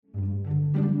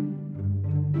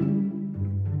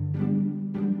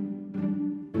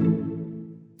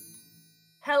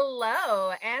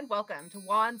Hello, and welcome to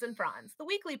Wands and Fronds, the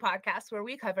weekly podcast where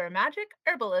we cover magic,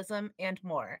 herbalism, and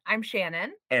more. I'm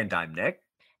Shannon, And I'm Nick.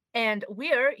 and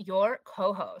we're your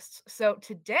co hosts. So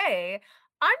today,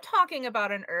 I'm talking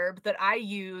about an herb that I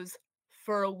use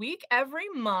for a week every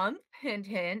month. Hint,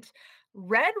 hint.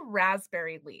 Red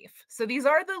raspberry leaf. So these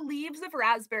are the leaves of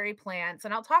raspberry plants,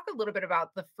 and I'll talk a little bit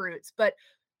about the fruits, but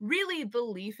really the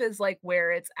leaf is like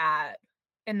where it's at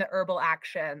in the herbal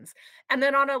actions. And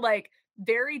then on a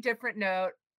very different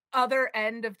note, other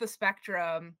end of the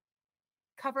spectrum,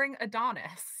 covering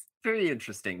Adonis. Very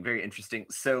interesting, very interesting.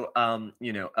 So,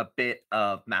 a bit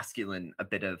of masculine, a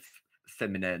bit of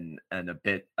feminine, and a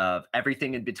bit of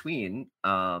everything in between.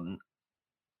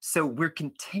 So we're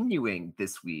continuing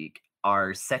this week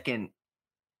our second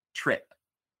trip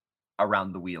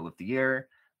around the wheel of the year.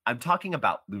 I'm talking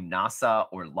about Lunasa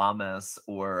or Llamas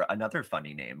or another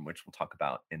funny name, which we'll talk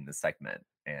about in the segment.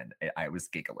 And I was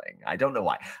giggling. I don't know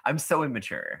why. I'm so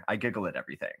immature. I giggle at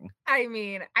everything. I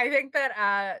mean, I think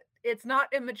that it's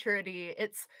not immaturity,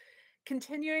 it's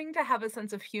continuing to have a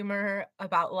sense of humor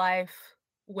about life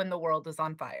when the world is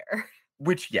on fire.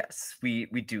 Which, yes, we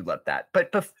do love that.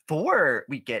 But before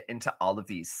we get into all of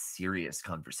these serious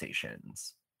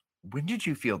conversations, when did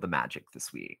you feel the magic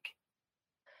this week?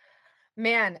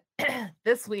 Man,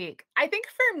 this week, I think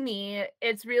for me,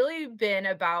 it's really been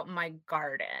about my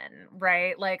garden,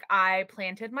 right? Like, I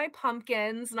planted my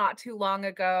pumpkins not too long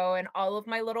ago, and all of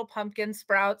my little pumpkin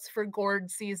sprouts for gourd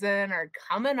season are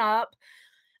coming up.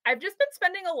 I've just been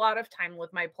spending a lot of time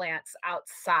with my plants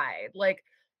outside. Like,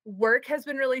 work has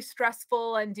been really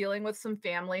stressful and dealing with some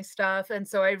family stuff. And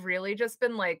so I've really just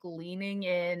been like leaning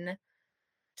in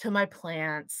to my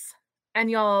plants.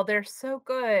 And y'all, they're so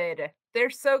good. They're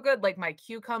so good. Like my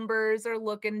cucumbers are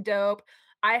looking dope.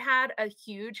 I had a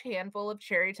huge handful of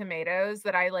cherry tomatoes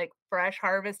that I like fresh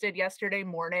harvested yesterday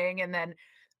morning. And then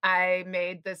I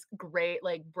made this great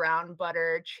like brown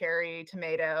butter cherry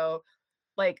tomato,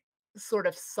 like sort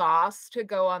of sauce to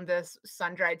go on this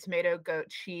sun-dried tomato goat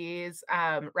cheese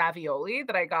ravioli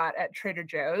that I got at Trader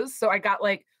Joe's. So I got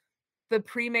like the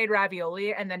pre-made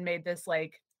ravioli and then made this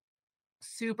like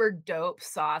super dope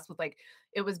sauce with like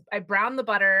I browned the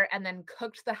butter and then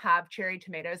cooked the half cherry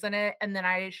tomatoes in it, and then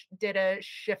I did a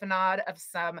chiffonade of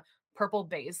some purple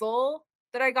basil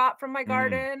that I got from my Mm.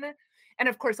 garden, and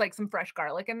of course like some fresh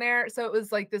garlic in there. So it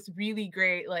was like this really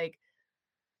great like,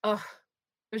 ugh,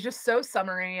 it was just so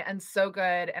summery and so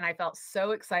good, and I felt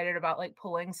so excited about like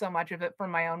pulling so much of it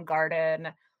from my own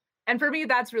garden. And for me,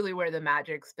 that's really where the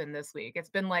magic's been this week. It's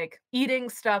been like eating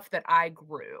stuff that I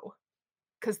grew,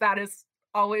 because that is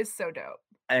always so dope.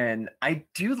 And I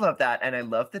do love that. And I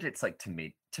love that it's like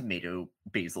tomato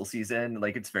basil season.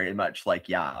 Like it's very much like,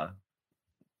 yeah,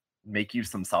 make you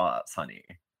some sauce, honey.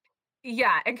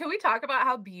 Yeah, and can we talk about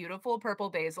how beautiful purple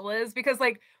basil is? Because,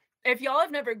 like, if y'all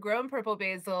have never grown purple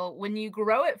basil, when you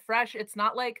grow it fresh, it's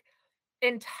not like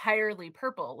entirely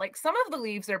purple. Like some of the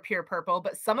leaves are pure purple,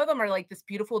 but some of them are like this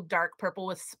beautiful dark purple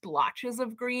with splotches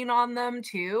of green on them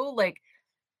too. Like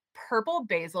purple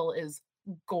basil is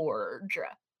gorge.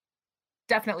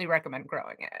 Definitely recommend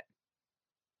growing it.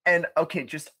 And okay,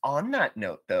 just on that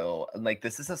note though, like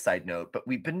this is a side note, but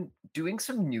we've been doing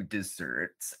some new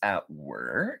desserts at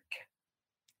work.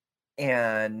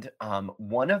 And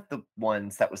one of the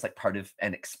ones that was like part of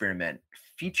an experiment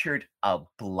featured a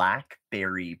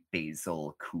blackberry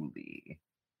basil coulis.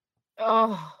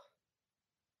 Oh,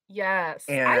 yes.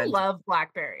 I And love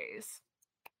blackberries.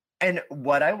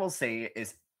 what I will say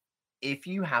is if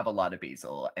you have a lot of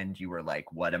basil and you were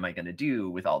like, what am I gonna do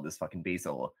with all this fucking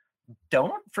basil?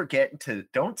 Don't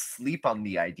sleep on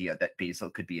the idea that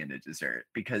basil could be in a dessert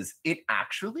because it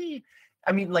actually,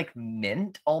 I mean, like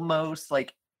mint almost,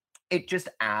 like it just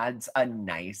adds a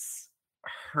nice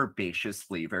herbaceous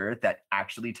flavor that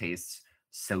actually tastes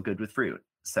so good with fruit.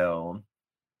 So,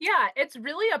 Yeah, it's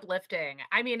really uplifting.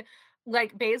 I mean,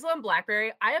 like basil and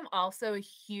blackberry, I am also a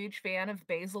huge fan of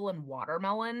basil and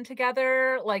watermelon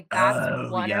together. Like that's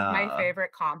oh one of my yeah,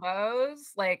 favorite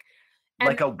combos. Like, and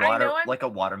I know I'm like a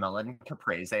watermelon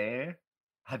caprese.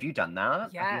 Have you done that?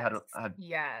 Have you yes, had a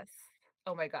yes.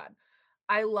 Oh my God.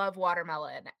 I love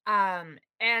watermelon.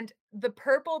 And the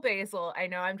purple basil, I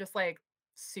know I'm just like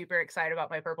super excited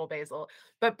about my purple basil,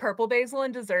 but purple basil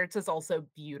in desserts is also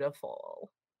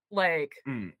beautiful. Like,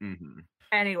 mhm.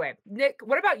 anyway, Nick,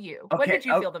 what about you? When Okay, did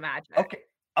you feel the magic? okay,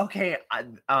 okay,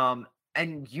 and I'm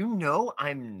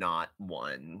not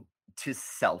one to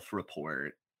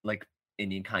self-report, like,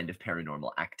 any kind of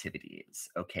paranormal activities,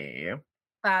 okay?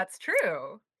 That's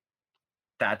true.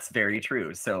 That's very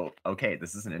true. So, okay,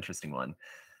 this is an interesting one.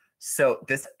 So,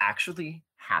 this actually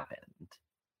happened.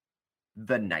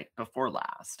 the night before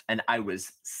last, and I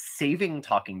was saving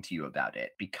talking to you about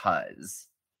it because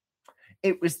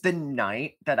it was the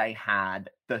night that I had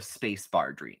the space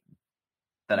bar dream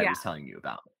that I Yeah. was telling you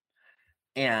about.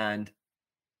 And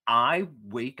I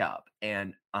wake up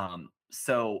and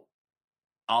so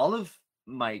all of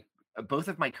my both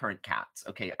of my current cats,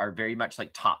 okay, are very much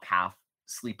like top half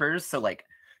sleepers. So like,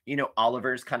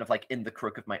 Oliver's kind of like in the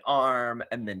crook of my arm,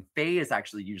 and then Faye is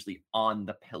actually usually on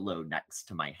the pillow next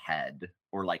to my head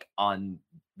or like on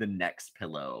the next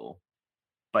pillow,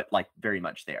 but like very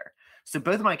much there. So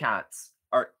both of my cats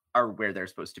are where they're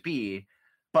supposed to be,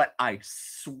 but I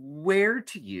swear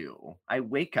to you, I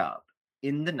wake up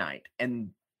in the night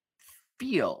and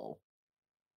feel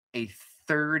a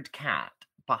third cat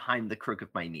behind the crook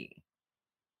of my knee.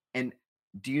 And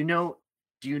do you know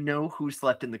do you know who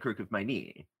slept in the crook of my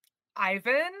knee?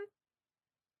 Ivan?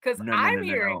 'Cause No, no, I'm no,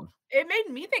 no, hearing no. it made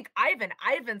me think Ivan.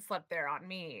 Ivan slept there on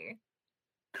me.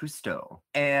 Cousteau.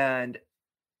 And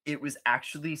it was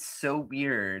actually so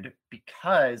weird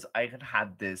because I had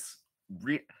had this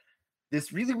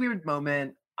really weird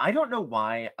moment. I don't know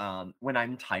why, when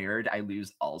I'm tired, I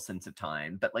lose all sense of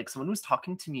time, but, like, someone was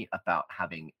talking to me about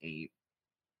having a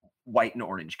white and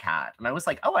orange cat, and I was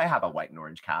like, "Oh, I have a white and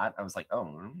orange cat." I was like,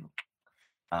 "Oh,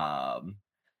 um"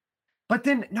 but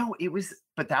then no, it was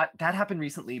but that happened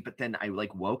recently, but then I,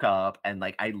 like, woke up and,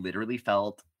 like, I literally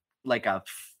felt like a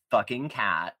fucking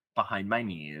cat behind my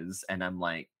knees, and I'm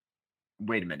like,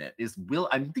 "Wait a minute, is Will"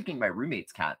 I'm thinking my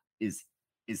roommate's cat is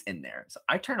in there, so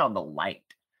I turn on the light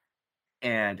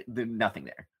and then nothing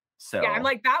there. Yeah, I'm So,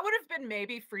 like, that would have been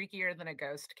maybe freakier than a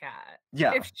ghost cat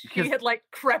yeah, if she because had, like,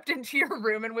 crept into your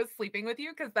room and was sleeping with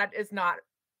you, because that is not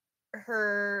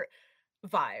her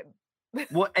vibe.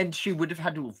 well, and she would have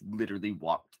had to have literally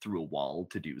walked through a wall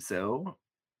to do so.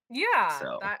 Yeah,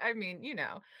 So, that I mean,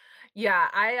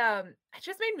 Yeah, it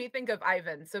just made me think of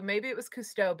Ivan, so maybe it was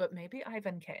Cousteau, but maybe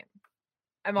Ivan came.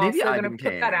 I'm maybe also gonna Ivan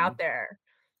put that out came, there.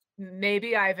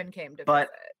 Maybe Ivan came to but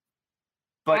visit.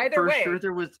 but Either for sure way,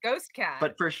 there was ghost cat.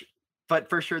 but for su but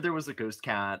for sure there was a ghost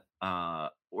cat,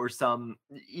 or some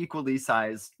equally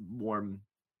sized warm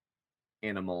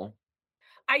animal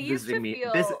I used to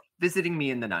feel visiting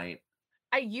me in the night.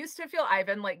 I used to feel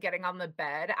Ivan, like, getting on the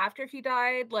bed after he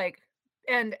died, like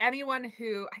and anyone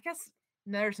who I guess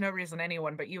there's no reason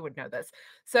anyone but you would know this.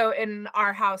 So, in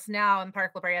our house now in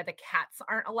Park La Brea, the cats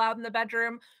aren't allowed in the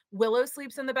bedroom. Willow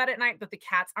sleeps in the bed at night, but the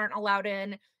cats aren't allowed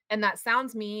in, and that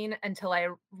sounds mean until I,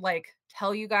 like,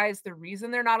 tell you guys the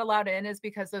reason they're not allowed in is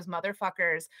because those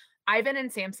motherfuckers Ivan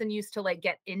and Samson used to, like,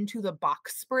 get into the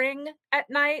box spring at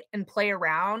night and play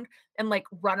around, and like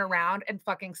run around and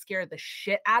fucking scare the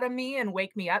shit out of me and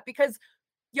wake me up because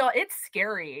y'all, it's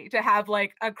scary to have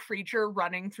like a creature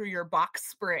running through your box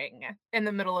spring in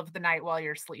the middle of the night while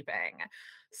you're sleeping.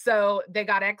 So they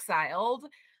got exiled.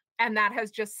 And that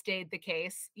has just stayed the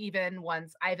case even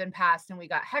once Ivan passed and we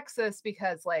got Hexus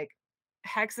because like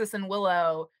Hexus and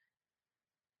Willow,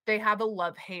 they have a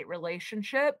love-hate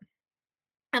relationship.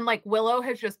 And like Willow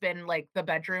has just been like the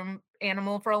bedroom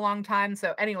animal for a long time.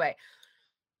 So anyway,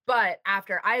 but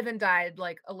after Ivan died,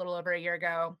 like, a little over a year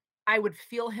ago, I would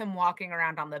feel him walking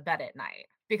around on the bed at night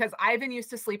because Ivan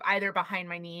used to sleep either behind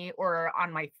my knee or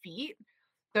on my feet.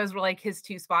 Those were, like, his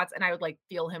 2 spots, and I would, like,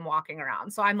 feel him walking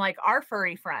around. So I'm like, our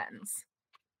furry friends,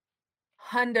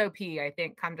 Hundo P, I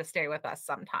think, come to stay with us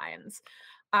sometimes.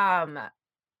 Um,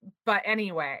 but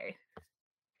anyway,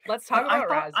 let's talk But about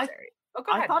raspberry. Oh,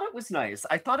 go I ahead. thought it was nice.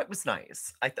 I thought it was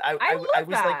nice. I I love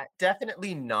was, like, that.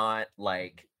 definitely not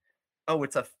like, "Oh,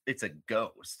 it's a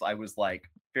ghost." I was, like,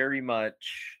 very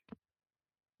much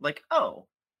like, "Oh,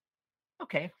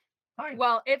 okay. Fine."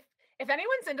 Well, if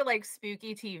anyone's into, like,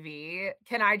 spooky TV,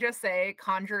 can I just say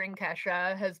Conjuring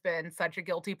Kesha has been such a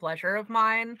guilty pleasure of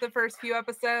mine the first few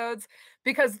episodes,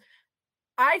 because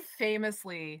I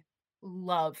famously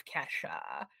love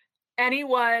Kesha.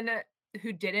 Anyone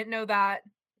who didn't know that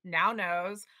now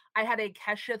knows. I had a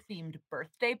Kesha-themed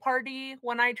birthday party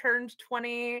when I turned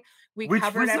 20. We Which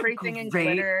covered was a everything in great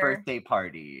glitter. birthday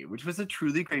party, which was a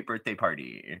truly great birthday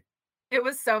party. It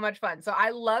was so much fun. So I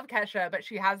love Kesha, but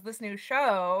she has this new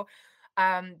show,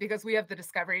 because we have the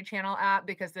Discovery Channel app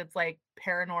because it's like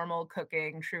paranormal,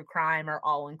 cooking, true crime are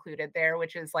all included there,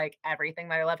 which is like everything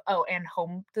that I love. Oh, and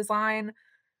home design.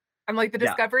 I'm like the Yeah.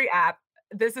 Discovery app.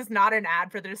 This is not an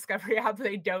ad for the Discovery app.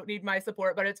 They don't need my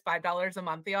support, but it's $5 a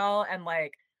month, y'all. And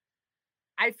like,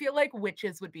 I feel like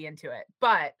witches would be into it.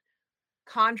 But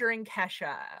Conjuring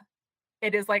Kesha,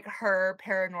 it is like her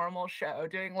paranormal show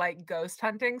doing like ghost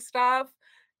hunting stuff.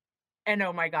 And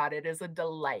oh my god, it is a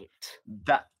delight.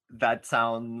 That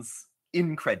sounds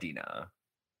incredina.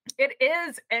 It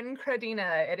is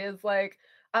Encradina. It is like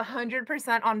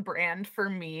 100% on brand for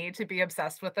me to be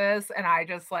obsessed with this, and I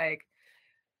just like,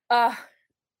 ugh.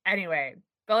 Anyway,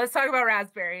 but let's talk about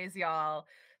raspberries, y'all.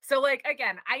 So, like,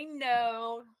 again, I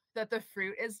know that the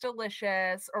fruit is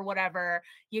delicious or whatever.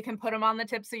 You can put them on the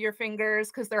tips of your fingers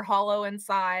because they're hollow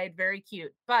inside, very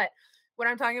cute. But when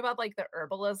I'm talking about like the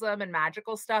herbalism and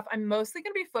magical stuff, I'm mostly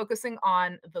going to be focusing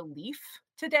on the leaf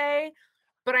today,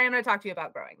 but I am going to talk to you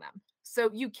about growing them. So,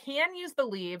 you can use the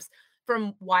leaves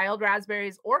from wild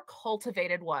raspberries or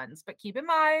cultivated ones, but keep in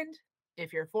mind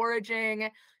if you're foraging,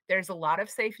 there's a lot of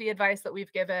safety advice that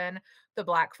we've given. The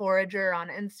Black Forager on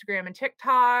Instagram and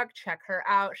TikTok, check her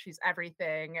out. She's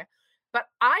everything. But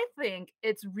I think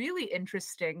it's really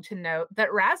interesting to note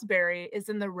that raspberry is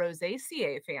in the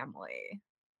Rosaceae family.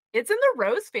 It's in the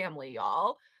rose family,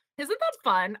 y'all. Isn't that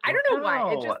fun? I don't know why.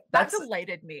 Wow, That that's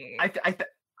delighted me. I th- I th-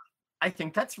 I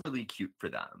think that's really cute for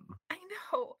them. I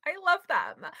know. I love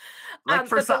them. But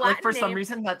the Like Latin for some name,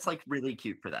 reason that's like really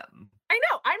cute for them. I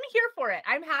know, I'm here for it.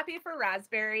 I'm happy for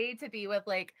raspberry to be with,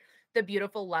 like, the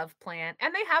beautiful love plant,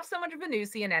 and they have so much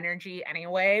Venusian energy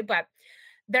anyway, but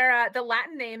the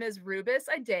Latin name is Rubus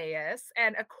idaeus,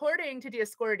 and according to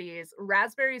Dioscorides,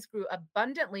 raspberries grew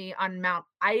abundantly on Mount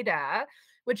Ida,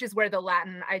 which is where the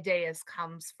Latin idaeus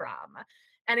comes from.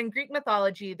 And in Greek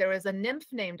mythology, there was a nymph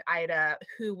named Ida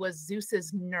who was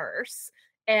Zeus's nurse,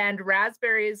 and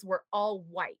raspberries were all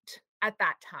white at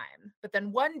that time. But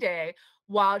then one day,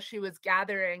 while she was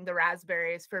gathering the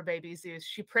raspberries for baby Zeus,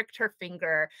 she pricked her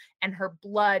finger and her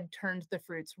blood turned the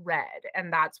fruits red.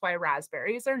 And that's why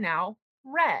raspberries are now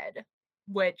red,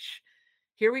 which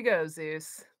here we go,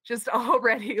 Zeus. Just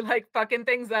already like fucking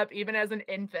things up even as an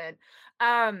infant.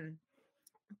 Um,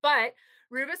 but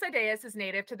Rubus idaeus is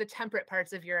native to the temperate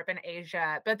parts of Europe and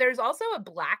Asia, but there's also a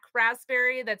black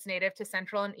raspberry that's native to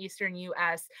central and eastern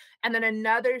US, and then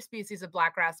another species of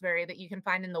black raspberry that you can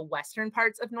find in the western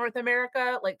parts of North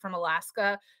America, like from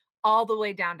Alaska all the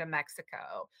way down to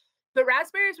Mexico. But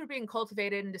raspberries were being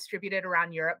cultivated and distributed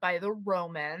around Europe by the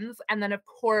Romans, and then of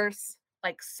course,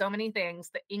 like so many things,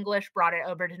 the English brought it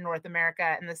over to North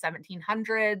America in the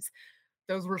 1700s.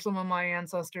 Those were some of my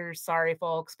ancestors. Sorry,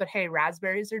 folks. But hey,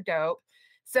 raspberries are dope.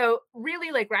 So,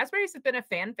 really, like raspberries have been a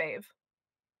fan fave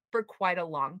for quite a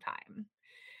long time.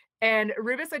 And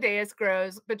Rubus idaeus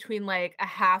grows between like a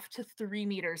half to 3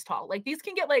 meters tall. Like these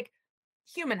can get like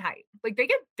human height, like they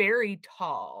get very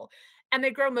tall and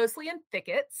they grow mostly in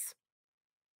thickets.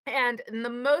 And in the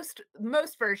most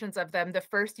versions of them, the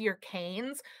first year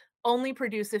canes only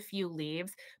produce a few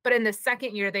leaves, but in the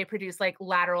second year they produce like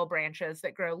lateral branches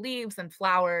that grow leaves and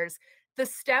flowers. The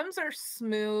stems are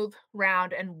smooth,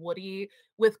 round, and woody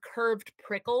with curved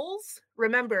prickles.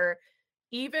 Remember,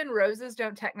 even roses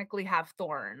don't technically have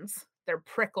thorns. They're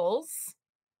prickles.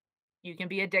 You can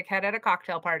be a dickhead at a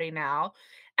cocktail party now.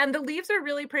 And the leaves are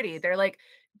really pretty. They're like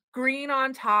green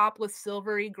on top with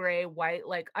silvery gray, white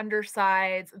like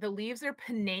undersides. The leaves are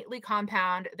pinnately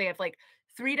compound. They have like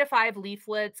 3 to 5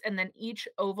 leaflets, and then each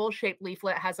oval shaped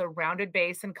leaflet has a rounded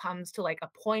base and comes to like a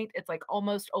point. It's like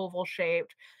almost oval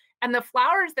shaped. And the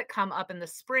flowers that come up in the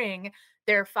spring,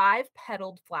 they're 5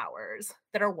 petaled flowers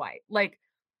that are white. Like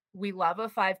we love a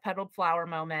 5 petaled flower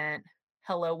moment.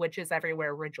 Hello, witches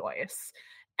everywhere, rejoice.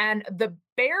 And the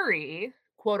berry,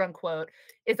 quote unquote,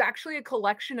 is actually a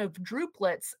collection of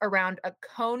drupelets around a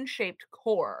cone shaped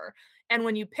core. And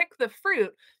when you pick the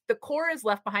fruit, the core is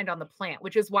left behind on the plant,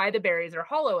 which is why the berries are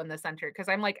hollow in the center. Because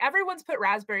I'm like, everyone's put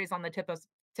raspberries on the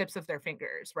tips of their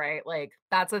fingers, right? Like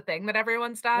that's a thing that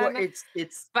everyone's Well, done.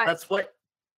 it's But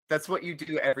that's what you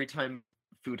do every time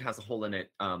food has a hole in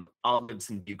it. Olives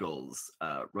and bugles,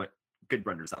 good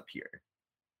runners up here.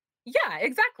 yeah,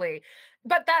 exactly.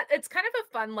 But that it's kind of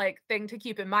a fun like thing to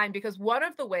keep in mind because one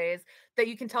of the ways that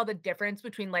you can tell the difference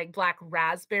between like black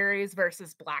raspberries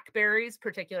versus blackberries,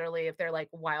 particularly if they're like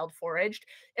wild foraged,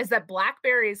 is that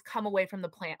blackberries come away from the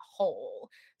plant whole.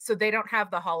 So they don't have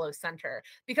the hollow center.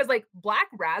 Because like black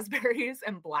raspberries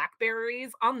and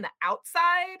blackberries on the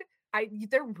outside,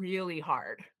 they're really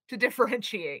hard to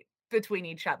differentiate between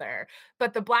each other.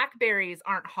 But the blackberries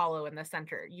aren't hollow in the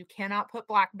center. You cannot put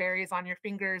blackberries on your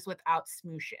fingers without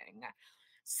smooshing.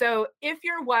 So if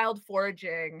you're wild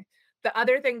foraging, the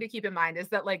other thing to keep in mind is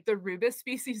that like the rubus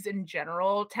species in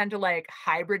general tend to like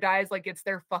hybridize like it's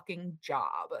their fucking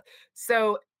job.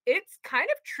 So it's kind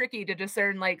of tricky to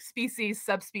discern like species,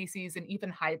 subspecies, and even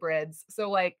hybrids. So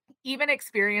like even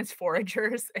experienced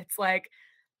foragers, it's like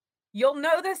you'll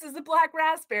know this is a black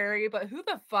raspberry, but who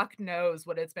the fuck knows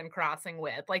what it's been crossing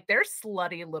with? Like, they're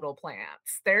slutty little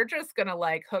plants. They're just gonna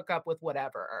like hook up with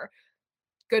whatever.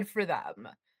 Good for them.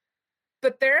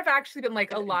 But there have actually been,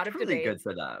 like, a lot of Truly good debates.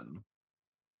 for them.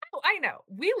 Oh, I know.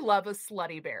 We love a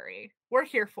slutty berry. We're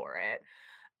here for it.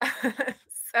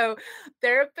 So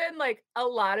there have been like a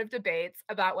lot of debates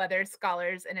about whether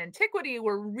scholars in antiquity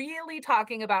were really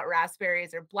talking about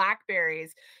raspberries or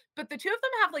blackberries, but the two of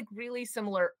them have like really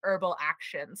similar herbal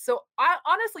actions. So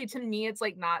honestly, to me, it's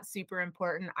like not super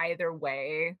important either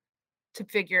way to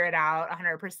figure it out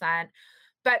 100%.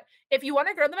 But if you want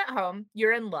to grow them at home,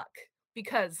 you're in luck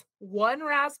because one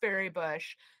raspberry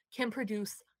bush can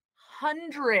produce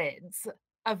hundreds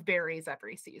of berries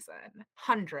every season.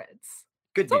 Hundreds.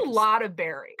 Good It's a news. lot of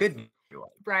berries, Good news.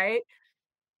 right?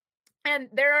 And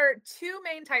there are two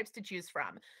main types to choose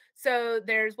from. So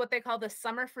there's what they call the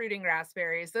summer fruiting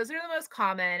raspberries. Those are the most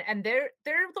common, and they're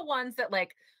the ones that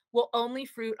like will only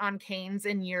fruit on canes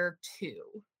in year 2.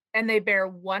 And they bear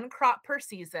one crop per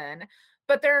season.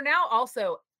 But there are now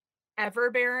also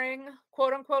ever-bearing,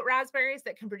 quote unquote, raspberries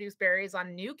that can produce berries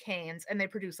on new canes, and they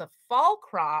produce a fall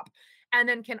crop and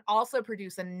then can also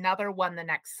produce another one the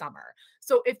next summer.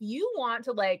 So if you want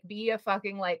to like be a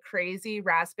fucking like crazy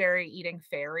raspberry eating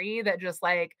fairy that just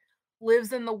like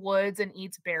lives in the woods and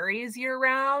eats berries year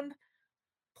round,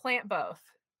 plant both.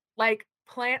 Like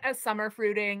plant a summer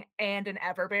fruiting and an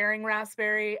ever-bearing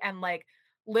raspberry, and like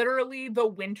literally the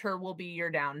winter will be your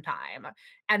downtime.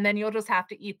 And then you'll just have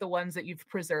to eat the ones that you've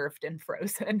preserved and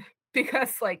frozen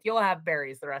because like you'll have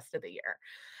berries the rest of the year.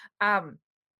 Um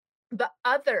the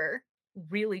other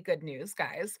really good news,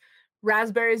 guys,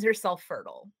 raspberries are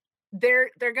self-fertile. They're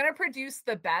going to produce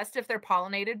the best if they're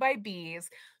pollinated by bees,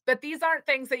 but these aren't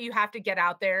things that you have to get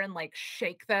out there and like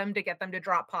shake them to get them to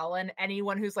drop pollen.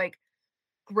 Anyone who's like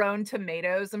grown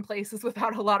tomatoes in places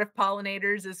without a lot of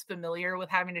pollinators is familiar with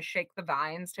having to shake the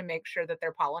vines to make sure that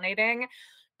they're pollinating,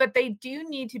 but they do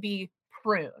need to be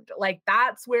pruned. Like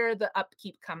that's where the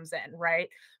upkeep comes in, right?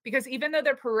 Because even though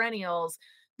they're perennials,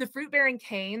 the fruit bearing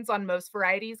canes on most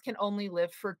varieties can only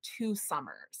live for 2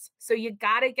 summers. So you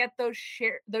got to get those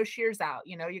shears out,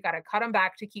 you got to cut them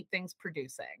back to keep things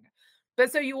producing.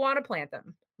 But so you want to plant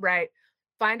them, right?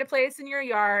 Find a place in your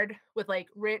yard with like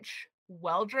rich,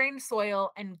 well drained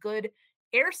soil and good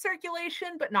air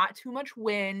circulation, but not too much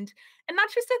wind. And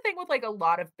that's just a thing with like a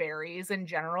lot of berries in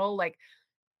general. Like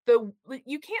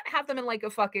you can't have them in like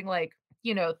a fucking like,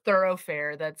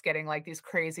 thoroughfare that's getting like these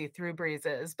crazy through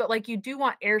breezes, but like you do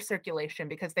want air circulation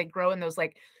because they grow in those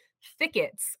like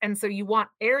thickets. And so you want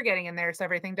air getting in there so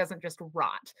everything doesn't just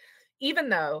rot. Even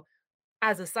though,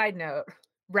 as a side note,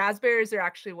 raspberries are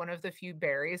actually one of the few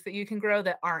berries that you can grow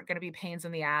that aren't going to be pains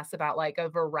in the ass about like a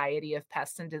variety of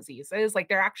pests and diseases. Like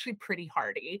they're actually pretty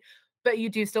hardy, but you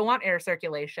do still want air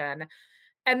circulation.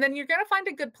 And then you're going to find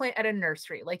a good plant at a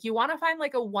nursery. Like you want to find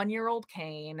like a 1-year-old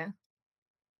cane.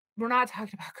 We're not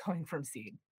talking about going from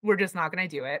seed. We're just not going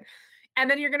to do it.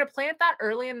 And then you're going to plant that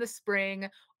early in the spring.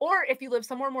 Or if you live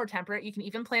somewhere more temperate, you can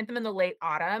even plant them in the late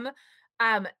autumn.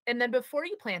 And then before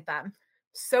you plant them,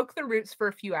 soak the roots for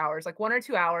a few hours, like 1 or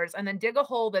 2 hours, and then dig a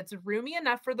hole that's roomy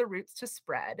enough for the roots to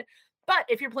spread. But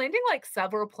if you're planting like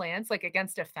several plants, like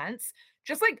against a fence,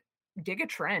 just like dig a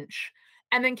trench.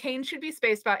 And then canes should be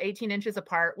spaced about 18 inches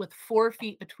apart with 4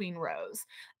 feet between rows.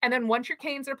 And then once your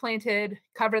canes are planted,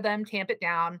 cover them, tamp it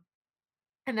down,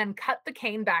 and then cut the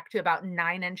cane back to about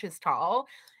 9 inches tall.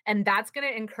 And that's going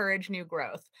to encourage new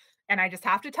growth. And I just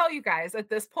have to tell you guys at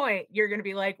this point, you're going to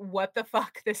be like, what the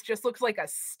fuck? This just looks like a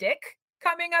stick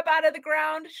coming up out of the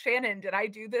ground. Shannon, did I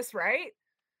do this right?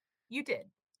 You did.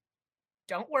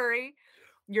 Don't worry.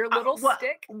 Your little What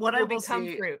stick what I will will become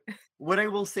say fruit. what I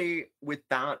will say with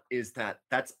that is that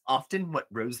that's often what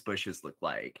rose bushes look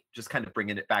like, just kind of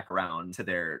bringing it back around to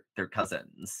their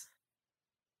cousins.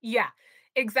 Yeah,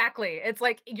 exactly. It's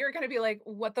like you're gonna be like,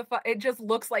 "What the fuck?" It just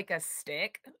looks like a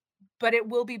stick, but it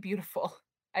will be beautiful.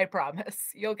 I promise.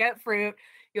 You'll get fruit,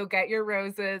 you'll get your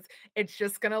roses. It's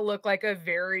just gonna look like a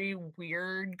very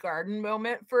weird garden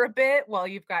moment for a bit while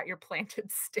you've got your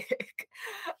planted stick.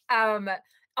 Um,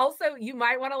 Also, you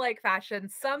might wanna, like, fashion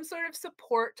some sort of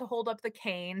support to hold up the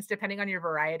canes depending on your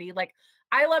variety. Like,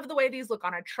 I love the way these look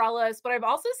on a trellis, but I've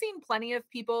also seen plenty of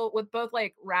people with both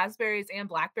like raspberries and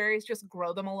blackberries just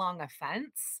grow them along a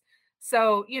fence.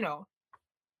 So,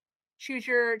 choose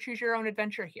your own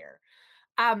adventure here.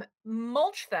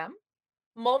 Mulch them,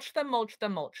 mulch them, mulch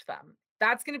them, mulch them.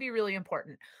 That's going to be really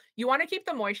important. You want to keep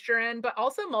the moisture in, but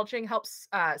also mulching helps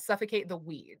suffocate the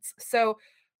weeds. So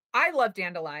I love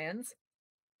dandelions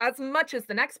as much as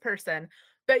the next person,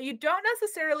 but you don't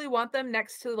necessarily want them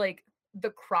next to like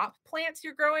the crop plants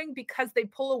you're growing because they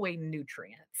pull away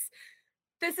nutrients.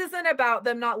 This isn't about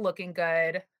them not looking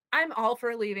good. I'm all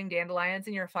for leaving dandelions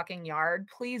in your fucking yard.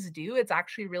 Please do. It's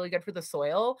actually really good for the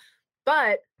soil.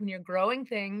 But when you're growing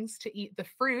things to eat the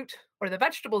fruit or the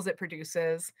vegetables it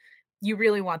produces, you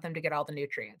really want them to get all the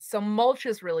nutrients. So mulch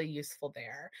is really useful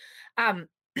there. Um,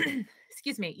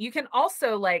 excuse me. You can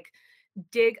also like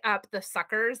dig up the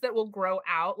suckers that will grow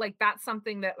out. Like that's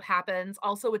something that happens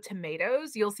also with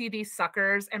tomatoes. You'll see these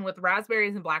suckers, and with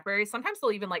raspberries and blackberries, sometimes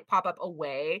they'll even like pop up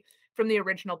away from the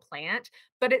original plant,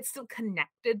 but it's still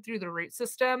connected through the root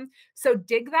system. So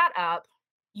dig that up.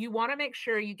 You want to make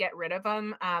sure you get rid of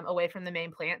them away from the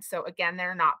main plant. So again,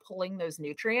 they're not pulling those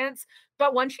nutrients.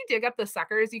 But once you dig up the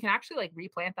suckers, you can actually like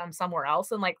replant them somewhere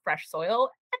else in like fresh soil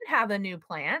and have a new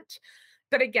plant.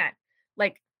 But again,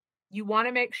 like you want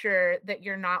to make sure that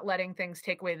you're not letting things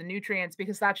take away the nutrients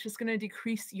because that's just going to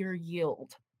decrease your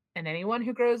yield. And anyone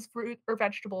who grows fruit or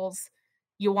vegetables,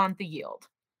 you want the yield.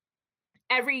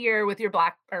 Every year with your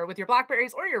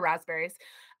blackberries or your raspberries,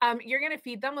 you're going to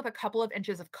feed them with a couple of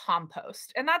inches of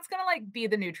compost, and that's going to like be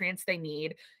the nutrients they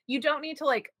need. You don't need to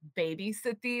like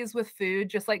babysit these with food.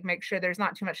 Just like make sure there's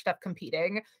not too much stuff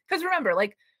competing. Because remember,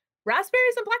 like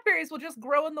raspberries and blackberries will just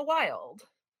grow in the wild.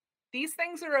 These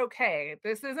things are okay.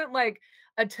 This isn't like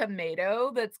a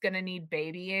tomato that's gonna need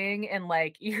babying and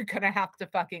like you're gonna have to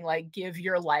fucking like give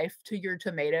your life to your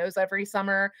tomatoes every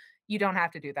summer. You don't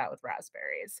have to do that with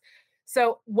raspberries.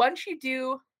 So once you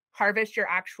do harvest your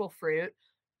actual fruit,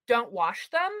 don't wash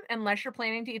them unless you're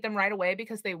planning to eat them right away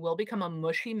because they will become a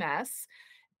mushy mess.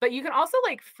 But you can also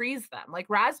like freeze them. Like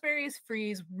raspberries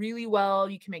freeze really well.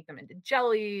 You can make them into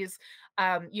jellies.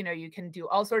 You can do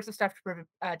all sorts of stuff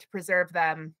to preserve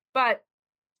them. But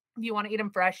if you want to eat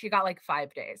them fresh, you got like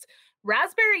 5 days.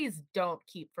 Raspberries don't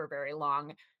keep for very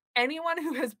long. Anyone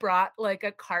who has brought like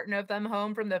a carton of them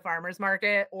home from the farmer's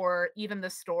market or even the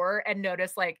store and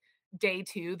noticed like day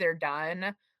two, they're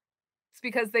done, it's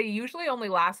because they usually only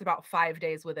last about 5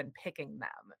 days within picking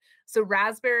them. So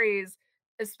raspberries,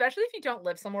 especially if you don't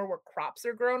live somewhere where crops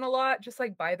are grown a lot, just,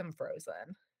 like, buy them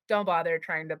frozen. Don't bother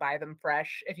trying to buy them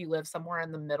fresh if you live somewhere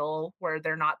in the middle where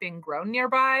they're not being grown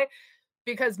nearby,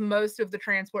 because most of the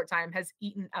transport time has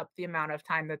eaten up the amount of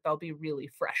time that they'll be really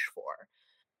fresh for.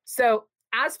 So,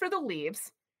 as for the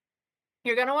leaves,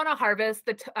 you're gonna wanna harvest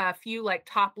the few, like,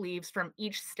 top leaves from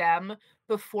each stem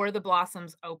before the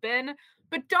blossoms open,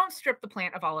 but don't strip the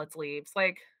plant of all its leaves.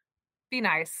 Like, be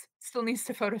nice, still needs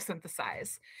to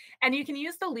photosynthesize. And you can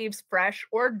use the leaves fresh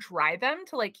or dry them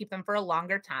to, like, keep them for a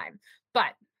longer time.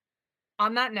 But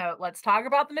on that note, let's talk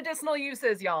about the medicinal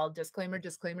uses, y'all. Disclaimer,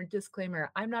 disclaimer, disclaimer.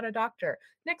 I'm not a doctor.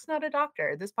 Nick's not a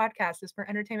doctor. This podcast is for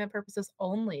entertainment purposes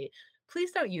only.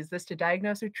 Please don't use this to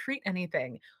diagnose or treat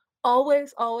anything.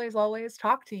 Always, always, always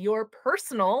talk to your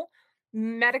personal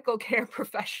medical care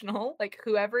professional, like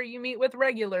whoever you meet with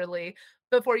regularly,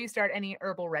 before you start any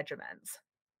herbal regimens.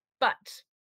 But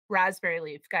raspberry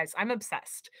leaf, guys, I'm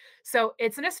obsessed. So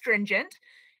it's an astringent.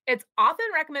 It's often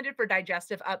recommended for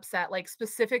digestive upset, like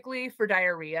specifically for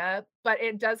diarrhea, but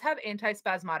it does have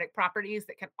antispasmodic properties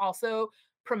that can also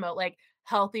promote like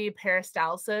healthy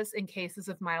peristalsis in cases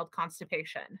of mild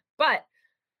constipation. But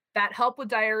that help with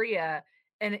diarrhea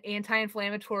and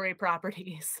anti-inflammatory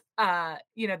properties.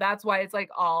 That's why it's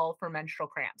like all for menstrual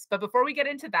cramps. But before we get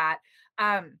into that,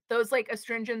 those like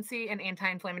astringency and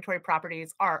anti-inflammatory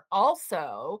properties are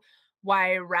also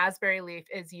why raspberry leaf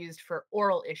is used for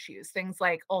oral issues, things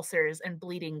like ulcers and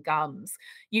bleeding gums.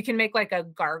 You can make like a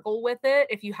gargle with it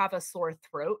if you have a sore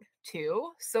throat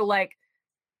too. So like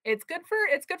it's good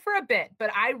for a bit,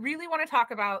 but I really want to talk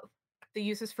about the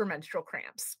uses for menstrual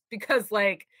cramps because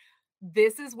like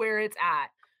this is where it's at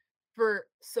for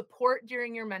support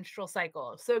during your menstrual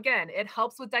cycle. So again, it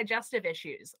helps with digestive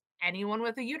issues. Anyone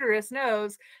with a uterus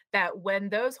knows that when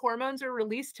those hormones are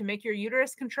released to make your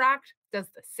uterus contract, does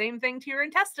the same thing to your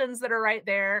intestines that are right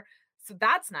there. So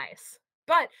that's nice.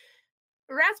 But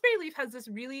raspberry leaf has this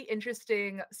really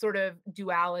interesting sort of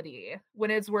duality when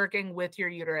it's working with your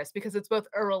uterus because it's both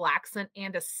a relaxant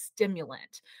and a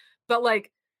stimulant. But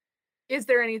like, is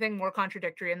there anything more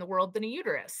contradictory in the world than a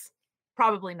uterus?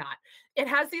 Probably not. It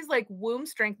has these like womb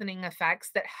strengthening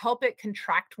effects that help it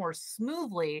contract more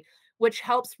smoothly, which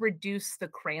helps reduce the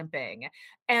cramping.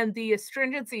 And the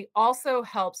astringency also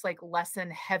helps like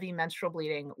lessen heavy menstrual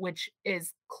bleeding, which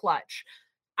is clutch.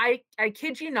 I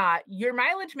kid you not, your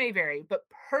mileage may vary, but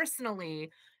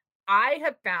personally, I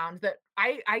have found that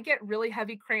I get really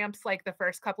heavy cramps like the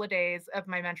first couple of days of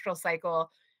my menstrual cycle.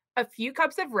 A few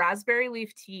cups of raspberry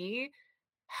leaf tea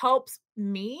helps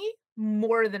me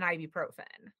more than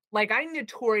ibuprofen. Like, I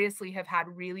notoriously have had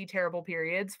really terrible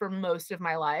periods for most of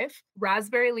my life.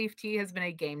 Raspberry leaf tea has been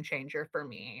a game changer for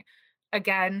me.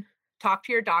 Again, talk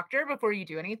to your doctor before you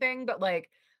do anything, but like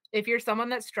if you're someone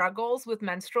that struggles with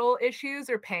menstrual issues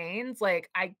or pains, like,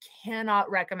 I cannot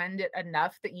recommend it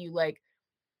enough that you, like,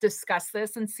 discuss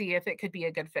this and see if it could be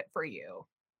a good fit for you,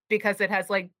 because it has,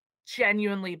 like,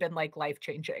 genuinely been, like,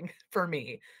 life-changing for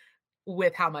me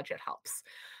with how much it helps.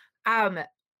 Um,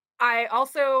 I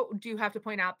also do have to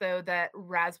point out, though, that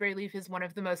raspberry leaf is one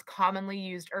of the most commonly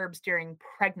used herbs during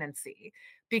pregnancy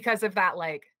because of that,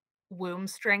 like, womb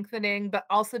strengthening, but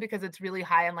also because it's really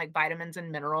high in, like, vitamins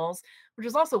and minerals, which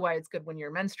is also why it's good when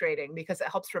you're menstruating because it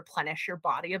helps replenish your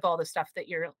body of all the stuff that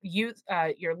you're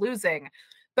losing.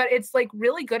 But it's, like,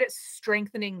 really good at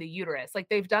strengthening the uterus. Like,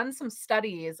 they've done some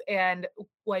studies and,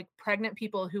 like, pregnant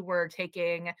people who were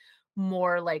taking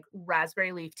more, like,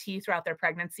 raspberry leaf tea throughout their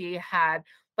pregnancy had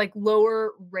like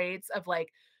lower rates of like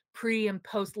pre and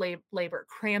post labor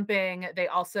cramping. They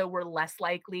also were less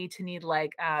likely to need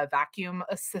like vacuum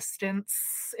assistance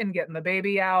in getting the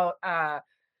baby out.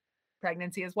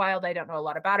 Pregnancy is wild. I don't know a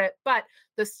lot about it, but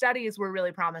the studies were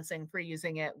really promising for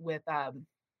using it with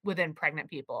within pregnant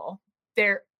people.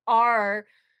 There are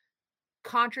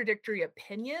contradictory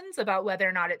opinions about whether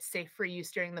or not it's safe for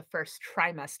use during the first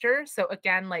trimester. So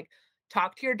again, like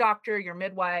talk to your doctor, your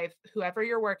midwife, whoever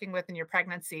you're working with in your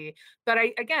pregnancy. But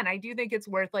I do think it's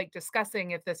worth like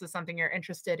discussing if this is something you're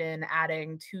interested in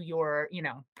adding to your,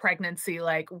 pregnancy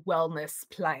like wellness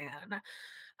plan.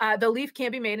 The leaf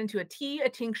can be made into a tea, a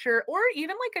tincture, or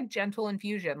even like a gentle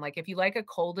infusion. Like if you like a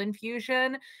cold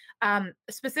infusion,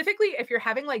 specifically if you're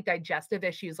having like digestive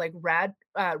issues, like red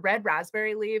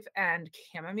raspberry leaf and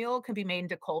chamomile can be made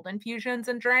into cold infusions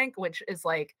and drank, which is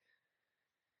like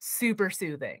super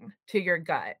soothing to your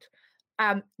gut.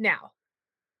 Now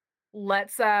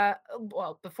let's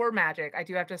well, before magic, I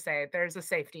do have to say there's a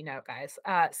safety note, guys.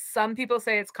 Some people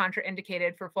say it's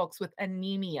contraindicated for folks with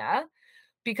anemia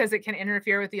because it can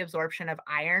interfere with the absorption of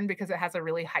iron because it has a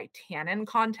really high tannin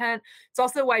content. It's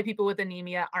also why people with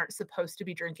anemia aren't supposed to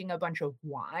be drinking a bunch of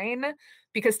wine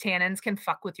because tannins can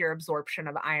fuck with your absorption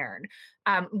of iron.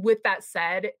 With that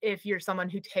said, if you're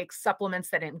someone who takes supplements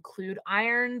that include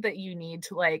iron that you need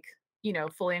to like,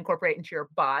 fully incorporate into your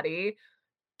body,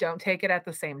 don't take it at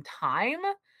the same time.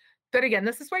 But again,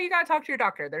 this is why you got to talk to your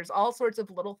doctor. There's all sorts of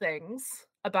little things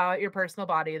about your personal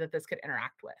body that this could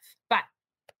interact with. But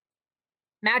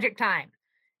magic time.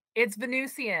 It's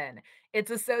Venusian. It's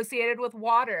associated with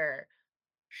water.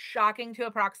 Shocking to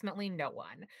approximately no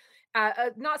one.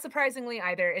 Not surprisingly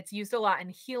either, it's used a lot in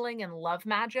healing and love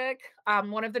magic.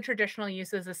 One of the traditional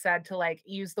uses is said to like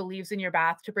use the leaves in your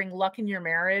bath to bring luck in your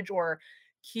marriage or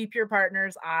keep your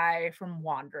partner's eye from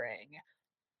wandering.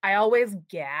 I always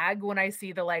gag when I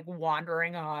see the like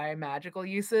wandering eye magical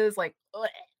uses. Like, ugh,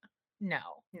 no,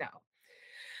 no.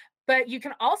 But you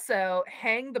can also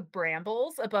hang the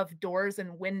brambles above doors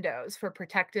and windows for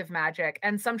protective magic.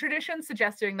 And some traditions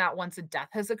suggest doing that once a death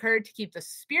has occurred to keep the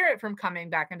spirit from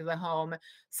coming back into the home.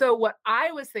 So, what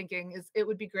I was thinking is it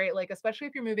would be great, like, especially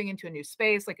if you're moving into a new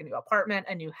space, like a new apartment,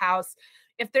 a new house,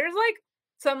 if there's like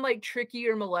some like tricky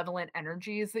or malevolent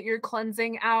energies that you're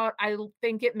cleansing out,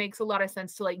 think it makes a lot of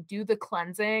sense to like do the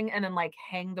cleansing and then like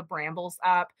hang the brambles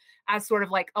up as sort of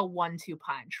like a 1-2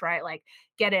 punch, right? Like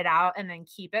get it out and then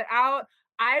keep it out.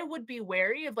 I would be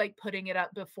wary of like putting it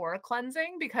up before a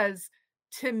cleansing because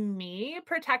to me,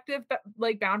 protective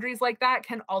like boundaries like that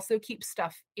can also keep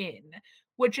stuff in,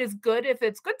 which is good if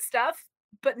it's good stuff,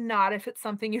 but not if it's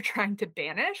something you're trying to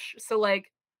banish. So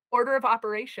like order of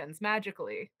operations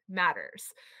magically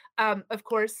matters. Of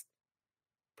course,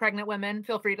 pregnant women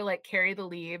feel free to like carry the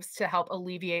leaves to help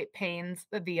alleviate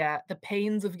the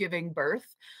pains of giving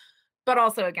birth, but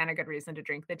also again a good reason to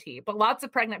drink the tea. But lots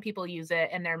of pregnant people use it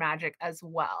in their magic as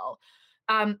well.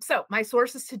 So my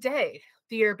sources today: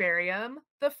 the Herbarium,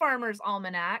 the Farmer's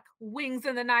Almanac,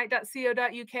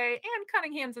 wingsinthenight.co.uk, and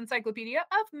Cunningham's Encyclopedia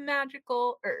of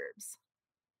Magical Herbs.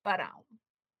 But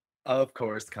Of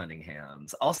course,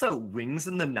 Cunningham's. Also,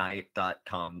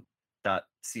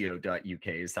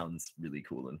 wingsinthenight.com.co.uk sounds really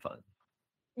cool and fun.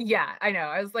 yeah, I know.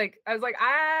 I was like,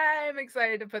 I'm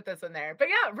excited to put this in there. But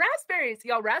yeah, raspberries,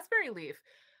 y'all, raspberry leaf.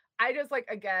 I just like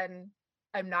again,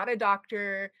 I'm not a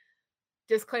doctor.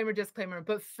 Disclaimer, disclaimer.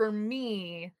 But for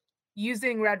me,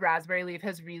 using red raspberry leaf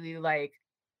has really like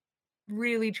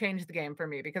really changed the game for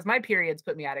me because my periods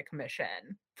put me out of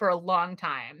commission for a long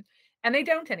time and they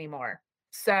don't anymore.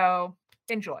 So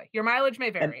enjoy. Your mileage may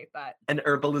And vary, but an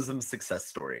herbalism success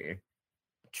story.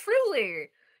 truly,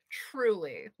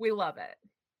 truly, we love it.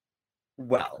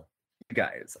 Well, you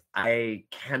guys, I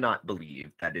cannot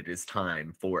believe that it is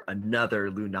time for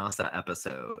another Lunasa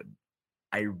episode.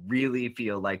 I really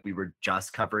feel like we were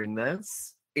just covering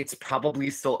this. It's probably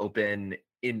still open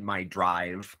in my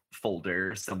Drive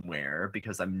folder somewhere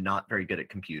because I'm not very good at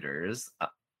computers.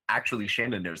 Actually,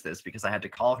 Shannon knows this because I had to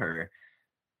call her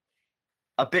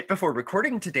a bit before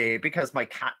recording today because my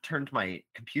cat turned my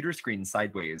computer screen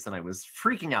sideways and I was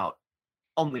freaking out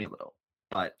only a little.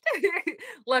 But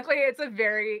Luckily, it's a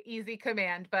very easy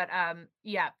command, but,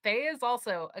 yeah, Faye is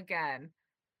also, again,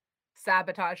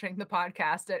 sabotaging the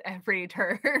podcast at every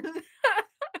turn.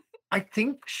 I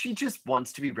think she just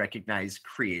wants to be recognized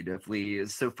creatively.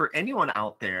 So for anyone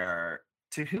out there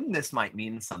to whom this might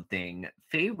mean something,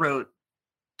 Faye wrote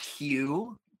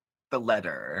Q, the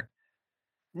letter,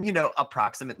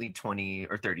 approximately 20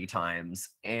 or 30 times,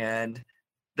 and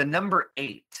the number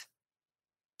 8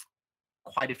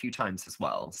 quite a few times as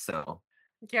well. So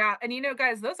Yeah, and,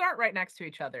 guys, those aren't right next to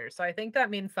each other, so I think that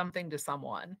means something to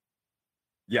someone.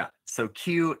 yeah, so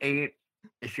Q8,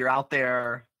 if you're out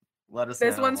there, let us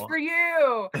This one's know. for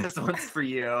you. This one's for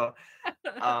you.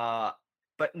 Uh,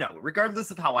 but no,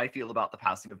 regardless of how I feel about the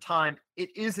passing of time, it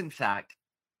is in fact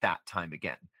that time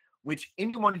again, which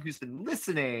anyone who's been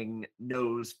listening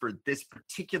knows for this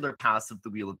particular pass of the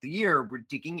Wheel of the Year, we're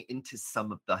digging into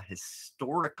some of the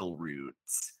historical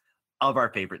roots of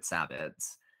our favorite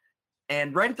Sabbats.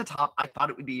 And right at the top, I thought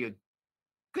it would be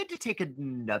good to take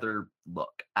another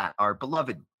look at our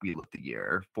beloved Wheel of the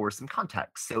Year for some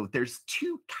context. So there's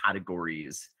two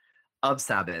categories of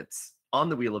Sabbats on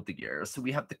the Wheel of the Year. So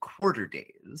we have the quarter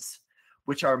days,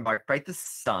 which are marked by the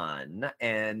sun,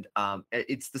 and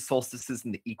it's the solstices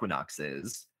and the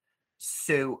equinoxes.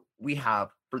 So we have,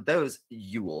 for those,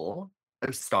 Yule,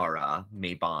 Ostara,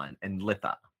 Mabon, and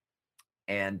Litha.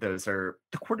 And those are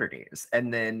the quarter days.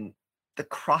 And then the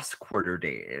cross quarter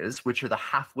days, which are the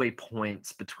halfway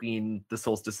points between the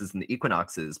solstices and the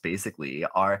equinoxes, basically,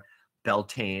 are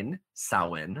Beltane,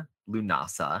 Samhain,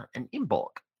 Lunasa, and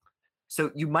Imbolc.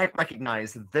 So you might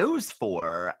recognize those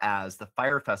four as the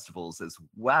fire festivals as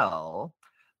well.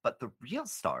 But the real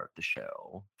star of the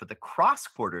show for the cross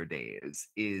quarter days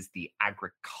is the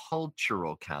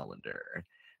agricultural calendar.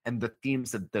 And the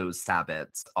themes of those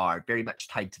Sabbats are very much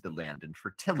tied to the land and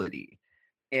fertility.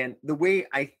 And the way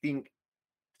I think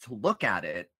to look at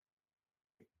it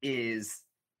is,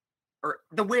 or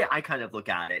the way I kind of look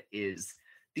at it is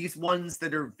these ones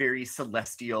that are very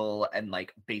celestial and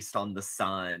like based on the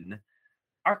sun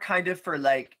are kind of for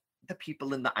like the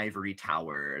people in the ivory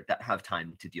tower that have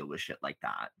time to deal with shit like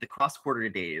that. The cross quarter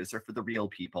days are for the real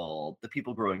people, the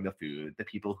people growing the food, the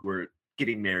people who are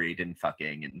getting married and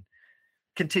fucking and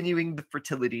continuing the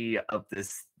fertility of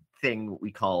this thing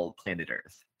we call planet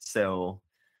Earth. So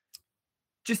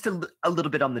just a little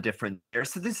bit on the difference there.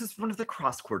 So this is one of the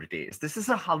cross quarter days. This is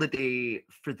a holiday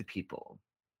for the people.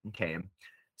 Okay.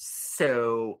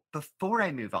 So before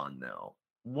I move on though,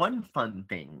 one fun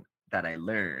thing that I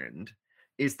learned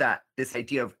is that this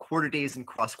idea of quarter days and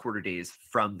cross quarter days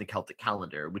from the Celtic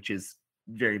calendar, which is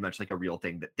very much like a real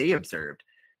thing that they observed,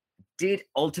 did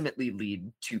ultimately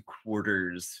lead to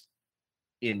quarters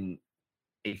in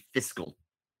a fiscal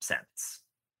sense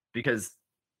because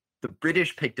the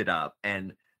British picked it up,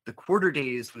 and the quarter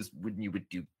days was when you would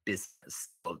do business.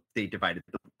 So they divided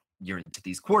the year into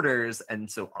these quarters, and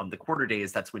so on the quarter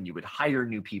days, that's when you would hire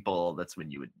new people. That's when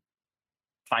you would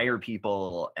fire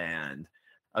people and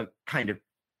kind of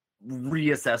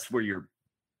reassess where your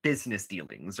business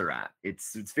dealings are at.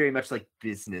 It's very much like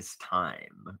business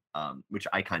time, which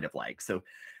I kind of like. So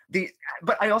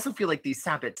but I also feel like these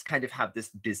Sabbats kind of have this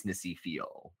businessy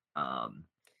feel.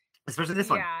 Especially this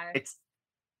one. Yeah.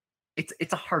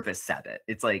 It's a harvest Sabbat.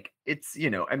 It's like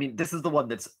I mean, this is the one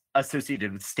that's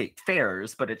associated with state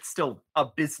fairs, but it's still a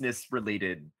business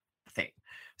related thing.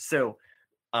 So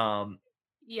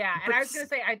Yeah, and but I was gonna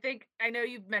say, I know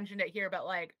you've mentioned it here, but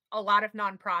like a lot of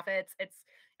nonprofits,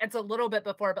 it's a little bit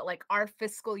before, but like our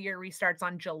fiscal year restarts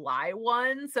on July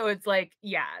 1. So it's like,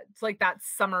 yeah, it's like that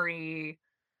summery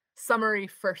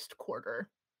first quarter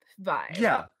vibe.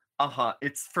 yeah,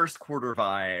 it's first quarter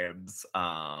vibes.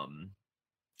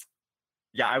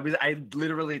 Yeah, I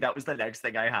literally, that was the next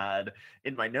thing I had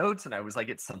in my notes, and I was like,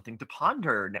 it's something to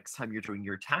ponder next time you're doing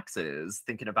your taxes,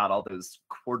 thinking about all those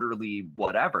quarterly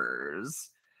whatevers.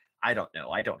 I don't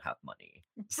know. I don't have money.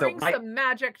 So Bring my some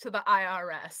magic to the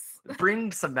IRS.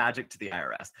 bring some magic to the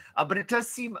IRS. But it does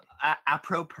seem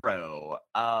apropos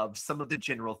of some of the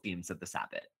general themes of the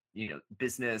Sabbath.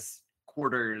 Business,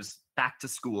 quarters, back to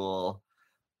school.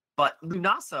 But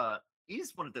Lunasa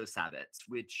is one of those Sabbats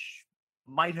which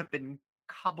might have been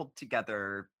cobbled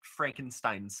together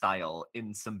Frankenstein style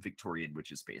in some Victorian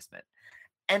witch's basement.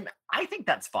 And I think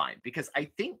that's fine because I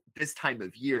think this time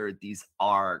of year, these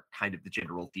are kind of the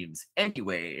general themes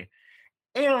anyway.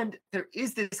 And there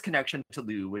is this connection to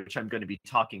Lou, which I'm going to be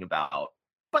talking about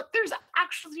but there's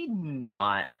actually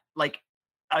not like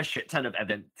a shit ton of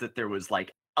evidence that there was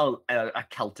like a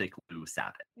Celtic Lou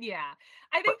Sabbath. Yeah.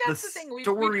 I But think the that's the thing.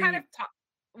 story,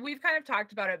 We've kind of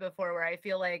talked about it before where I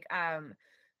feel like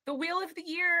the Wheel of the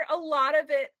Year, a lot of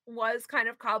it was kind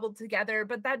of cobbled together,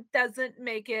 but that doesn't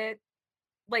make it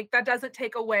like that doesn't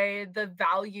take away the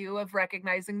value of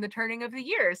recognizing the turning of the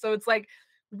year. So it's like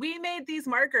we made these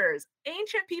markers.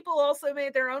 Ancient people also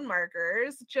made their own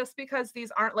markers just because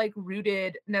these aren't like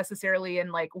rooted necessarily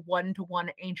in like one to one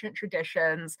ancient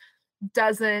traditions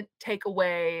doesn't take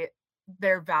away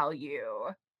their value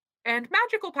and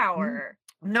magical mm, power.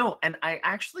 no, and I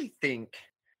actually think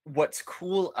what's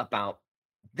cool about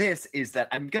this is that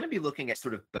I'm going to be looking at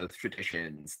sort of both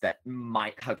traditions that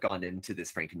might have gone into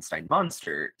this Frankenstein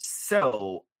monster.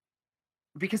 So,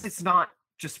 because it's not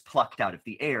just plucked out of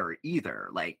the air either.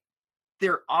 Like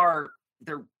there are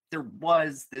there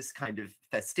was this kind of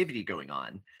festivity going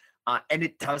on, and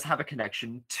it does have a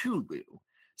connection to Lou.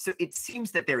 So it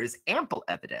seems that there is ample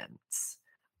evidence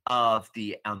of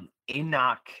the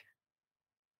Enoch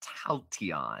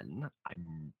Taltion.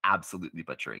 I'm absolutely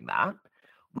butchering that,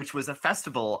 which was a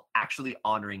festival actually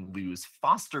honoring Lou's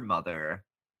foster mother,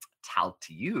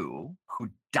 Taltiu, who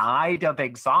died of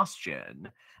exhaustion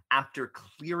after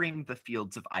clearing the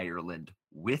fields of Ireland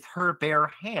with her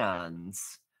bare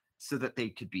hands so that they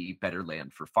could be better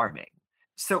land for farming.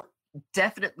 So,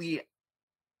 definitely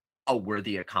a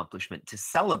worthy accomplishment to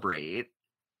celebrate.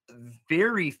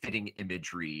 Very fitting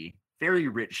imagery, very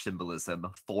rich symbolism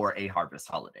for a harvest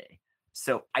holiday.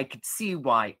 So, I could see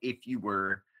why, if you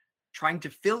were trying to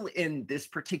fill in this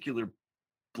particular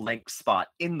blank spot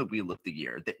in the Wheel of the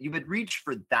Year, that you would reach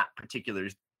for that particular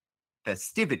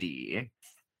festivity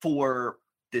for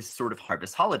this sort of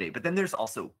harvest holiday. But then there's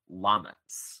also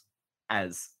llamas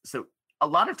as so a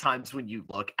lot of times when you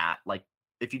look at like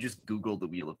if you just Google the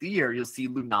Wheel of the Year, you'll see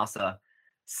Lunasa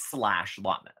slash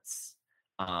llamas.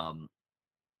 Um,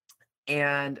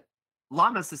 and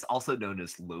llamas is also known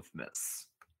as loafmas.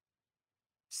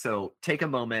 So take a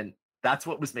moment. That's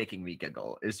what was making me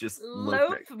giggle. Is just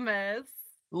loafmas. Loafmas,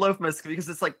 Loafmas because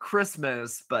it's like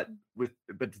Christmas, but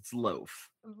it's loaf.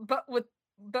 but with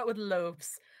but with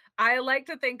loaves. I like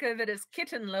to think of it as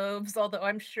kitten loaves, although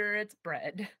I'm sure it's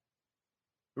bread.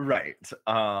 Right.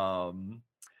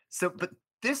 So but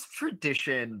this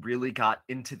tradition really got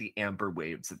into the amber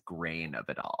waves of grain of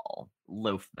it all,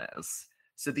 loafmas.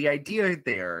 So the idea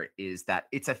there is that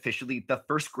it's officially the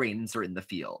first grains are in the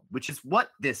field, which is what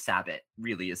this Sabbath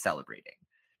really is celebrating.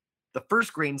 The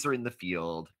first grains are in the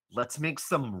field. Let's make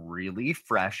some really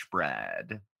fresh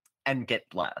bread and get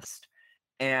blessed.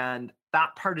 And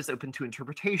that part is open to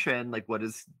interpretation. Like, what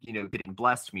does, getting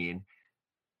blessed mean?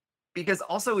 Because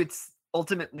also it's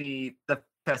ultimately the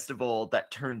festival that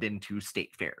turned into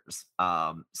state fairs.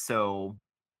 So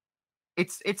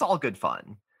it's all good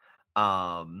fun.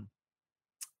 Um,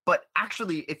 but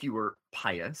actually, if you were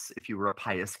pious, if you were a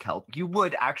pious Celt, you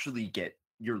would actually get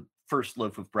your first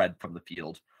loaf of bread from the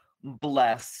field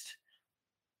blessed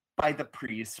by the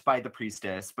priest, by the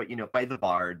priestess, but by the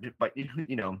bard, but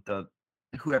the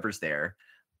whoever's there.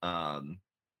 Um,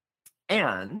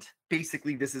 and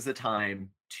basically, this is a time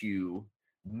to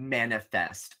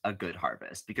manifest a good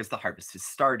harvest because the harvest is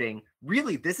starting.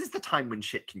 Really, this is the time when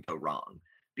shit can go wrong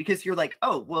because you're like,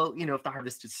 oh, well, if the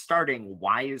harvest is starting,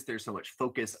 why is there so much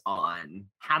focus on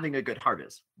having a good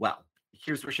harvest? Well,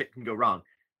 here's where shit can go wrong.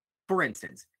 For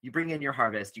instance, you bring in your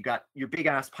harvest, you got your big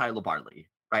ass pile of barley,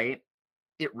 right?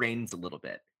 It rains a little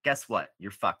bit. Guess what?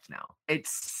 You're fucked now. It's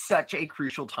such a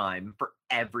crucial time for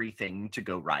everything to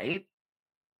go right.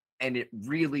 And it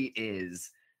really is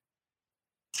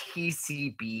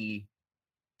TCB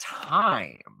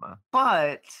time.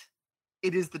 But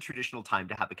it is the traditional time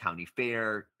to have a county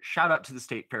fair. Shout out to the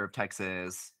State Fair of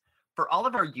Texas. For all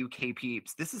of our UK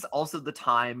peeps, this is also the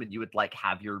time when you would like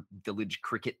have your village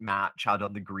cricket match out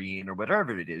on the green or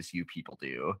whatever it is you people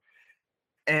do.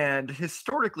 And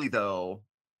historically, though,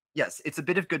 yes, it's a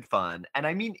bit of good fun. And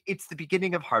I mean, it's the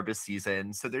beginning of harvest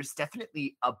season. So there's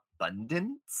definitely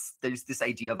abundance. There's this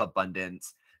idea of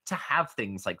abundance to have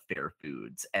things like fair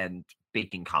foods and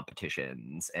baking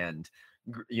competitions and,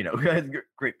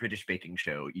 Great British Baking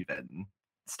Show, even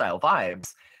style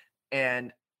vibes.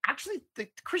 And actually, the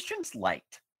Christians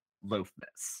liked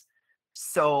loafmas.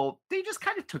 So they just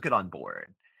kind of took it on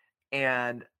board.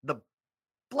 And the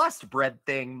blessed bread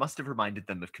thing must have reminded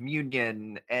them of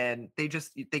communion and they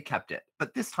kept it,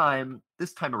 but this time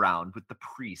around with the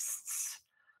priests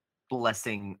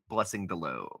blessing the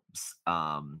loaves.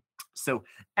 So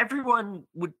everyone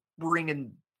would bring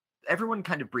in everyone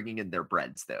kind of bringing in their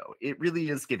breads, though. It really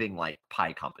is giving like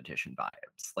pie competition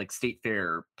vibes, like state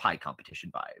fair pie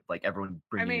competition vibe. Like everyone I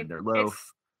bringing in mean, their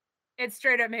loaf. it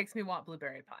straight up makes me want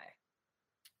blueberry pie.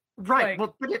 Right. Like,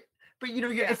 Well, but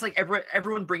yeah. it's like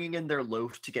everyone bringing in their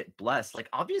loaf to get blessed. Like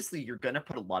obviously, you're gonna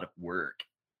put a lot of work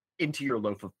into your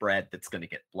loaf of bread that's gonna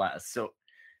get blessed. So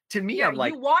to me, Yeah, I'm you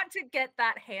like, want to get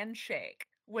that handshake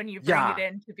when you bring it yeah,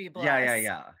 in to be yeah,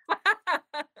 yeah, blessed.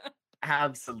 yeah.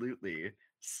 Absolutely.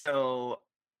 So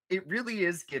it really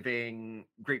is giving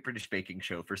Great British Baking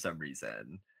Show for some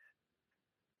reason.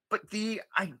 But the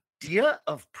idea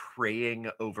of praying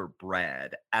over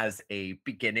bread as a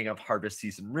beginning of harvest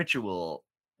season ritual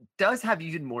does have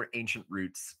even more ancient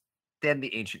roots than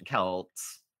the ancient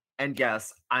Celts. And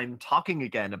yes, I'm talking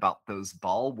again about those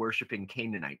Baal worshipping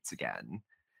Canaanites again.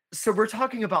 So we're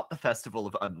talking about the Festival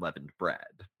of Unleavened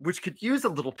Bread, which could use a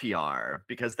little PR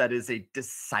because that is a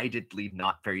decidedly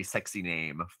not very sexy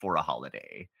name for a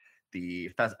holiday.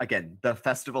 Again, the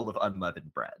Festival of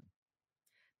Unleavened Bread.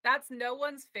 That's no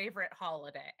one's favorite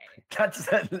holiday.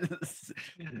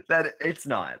 That it's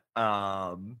not.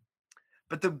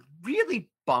 But the really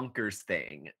bonkers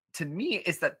thing to me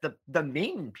is that the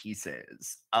main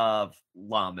pieces of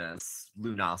Lammas,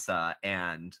 Lunasa,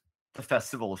 and the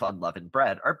Festival of Unleavened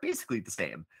Bread are basically the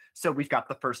same. So we've got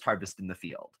the first harvest in the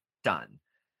field, done.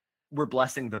 We're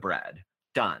blessing the bread,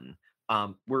 done.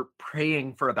 We're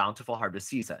praying for a bountiful harvest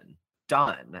season,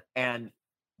 done. And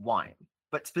wine,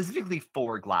 but specifically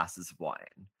 4 glasses of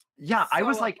wine. Yeah, I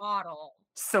was So a like, bottle.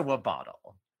 so a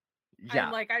bottle. I'm Yeah,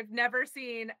 like, I've never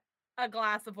seen a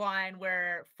glass of wine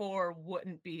where 4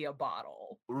 wouldn't be a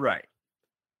bottle. right.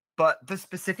 But the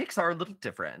specifics are a little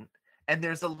different. And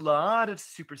there's a lot of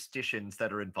superstitions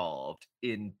that are involved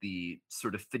in the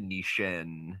sort of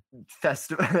Phoenician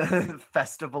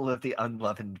festival of the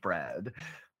unleavened bread.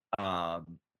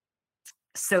 Um,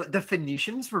 so the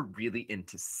Phoenicians were really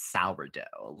into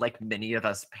sourdough, like many of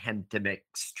us pandemic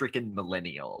stricken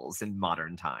millennials in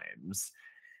modern times.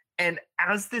 And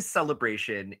as this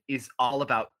celebration is all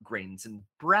about grains and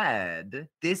bread,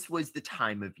 this was the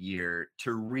time of year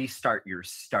to restart your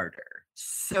starter.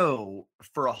 So,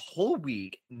 for a whole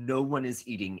week, no one is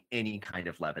eating any kind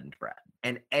of leavened bread,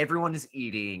 and everyone is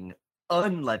eating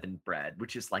unleavened bread,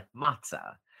 which is like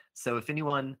matzah. So, if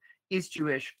anyone is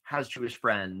Jewish, has Jewish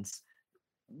friends,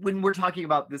 when we're talking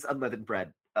about this unleavened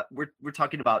bread, we're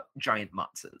talking about giant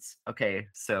matzahs. Okay,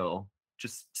 so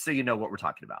just so you know what we're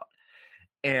talking about.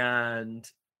 And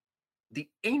the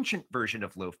ancient version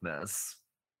of loafmas,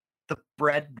 the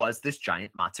bread was this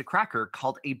giant matzah cracker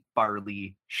called a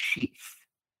barley sheaf.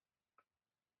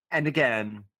 And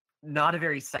again, not a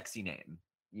very sexy name,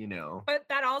 you know. But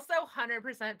that also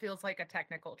 100% feels like a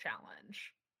technical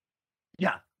challenge.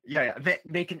 Yeah, yeah, yeah.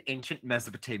 Make an ancient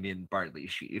Mesopotamian barley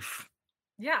sheaf.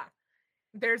 Yeah.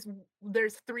 There's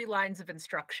 3 lines of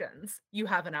instructions. You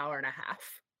have an hour and a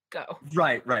half. Go.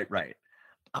 Right, right, right.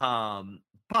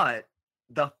 But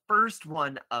the first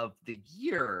one of the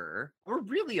year, or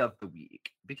really of the week,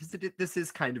 because this is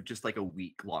kind of just like a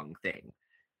week long thing,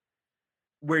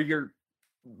 where you're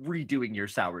redoing your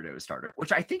sourdough starter,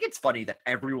 which I think it's funny that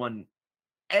everyone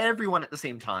at the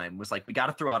same time was like, we got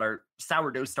to throw out our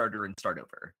sourdough starter and start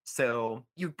over. So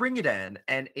you bring it in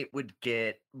and it would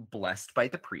get blessed by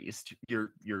the priest,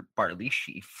 your barley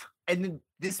sheaf. And then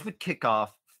this would kick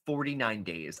off 49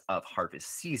 days of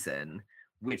harvest season,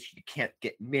 which you can't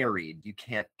get married, you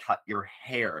can't cut your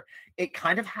hair. It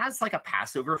kind of has like a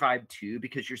Passover vibe too,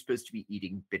 because you're supposed to be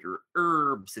eating bitter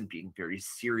herbs and being very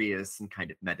serious and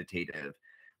kind of meditative.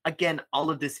 Again,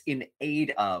 all of this in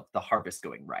aid of the harvest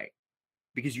going right,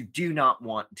 because you do not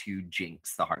want to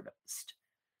jinx the harvest.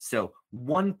 So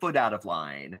 1 foot out of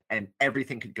line and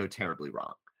everything could go terribly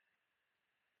wrong.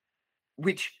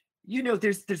 Which,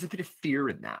 there's a bit of fear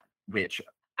in that, which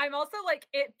I'm also like,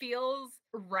 it feels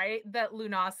right that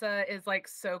Lunasa is like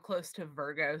so close to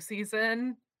Virgo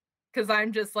season. Cause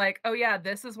I'm just like, oh yeah,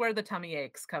 this is where the tummy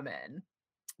aches come in.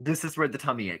 this is where the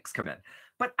tummy aches come in.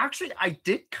 But actually, I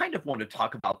did kind of want to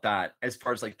talk about that as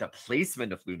far as like the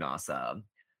placement of Lunasa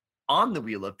on the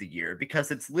wheel of the year,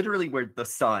 because it's literally where the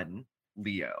sun,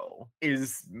 Leo,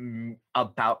 is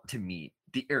about to meet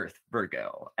the earth,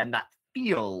 Virgo. And that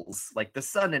feels like the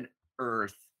sun and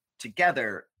earth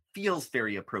together feels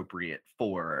very appropriate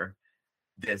for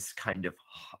this kind of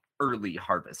early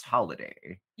harvest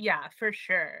holiday. Yeah, for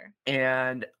sure.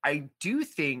 And I do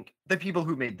think the people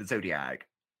who made the zodiac,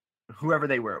 whoever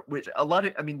they were, which a lot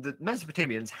of, I mean, the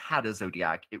Mesopotamians had a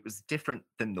zodiac. It was different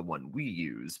than the one we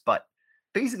use, but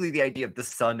basically the idea of the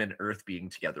sun and earth being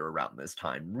together around this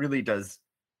time really does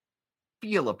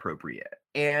feel appropriate.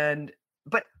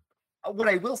 But what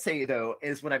I will say though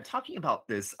is when I'm talking about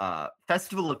this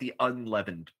festival of the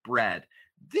unleavened bread,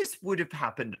 this would have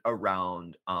happened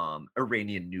around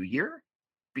Iranian New Year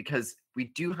because we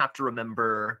do have to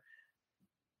remember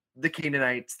the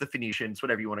Canaanites, the Phoenicians,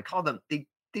 whatever you want to call them, they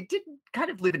did kind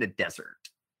of live in a desert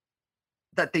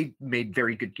that they made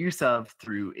very good use of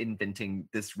through inventing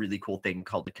this really cool thing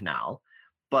called the canal.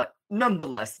 But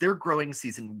nonetheless, their growing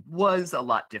season was a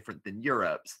lot different than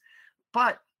Europe's.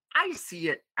 But I see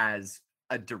it as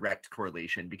a direct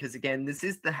correlation because again, this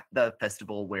is the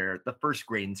festival where the first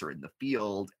grains are in the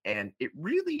field, and it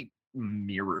really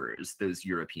mirrors those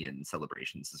European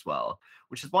celebrations as well.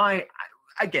 Which is why,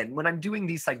 again, when I'm doing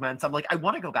these segments, I'm like, I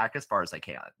want to go back as far as I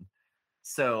can.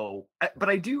 So, but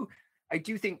I do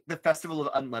think the Festival of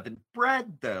Unleavened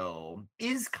Bread, though,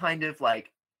 is kind of like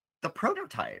the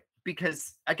prototype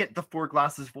because I get the 4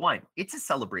 glasses of wine. It's a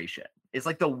celebration. It's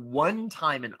like the one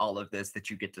time in all of this that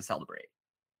you get to celebrate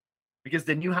because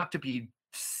then you have to be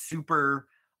super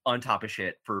on top of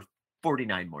shit for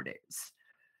 49 more days.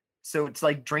 So it's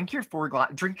like drink your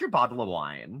bottle of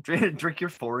wine, drink your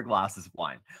 4 glasses of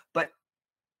wine, but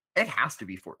it has to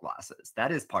be 4 glasses.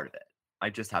 That is part of it.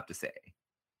 I just have to say.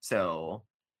 So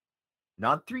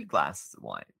not 3 glasses of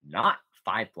wine, not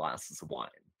 5 glasses of wine,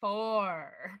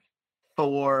 4.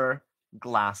 4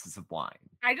 glasses of wine.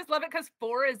 I just love it because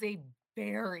 4 is a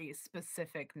very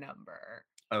specific number.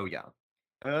 Oh yeah.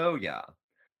 Oh yeah.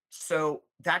 So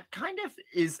that kind of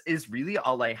is really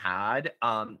all I had.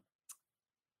 The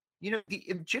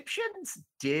Egyptians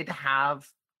did have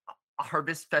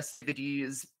harvest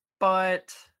festivities,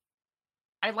 but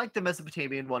I like the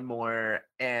Mesopotamian one more.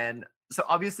 And so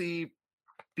obviously,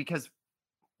 because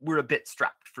we're a bit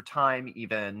strapped for time,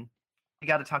 even, we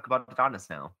got to talk about Adonis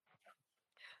now.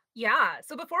 Yeah.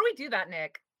 So before we do that,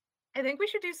 Nick, I think we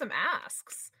should do some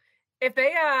asks. If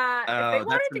they Oh, that's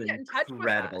wanted to get an in touch with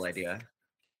incredible us, idea.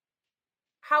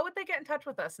 how would they get in touch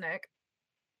with us, Nick?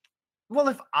 Well,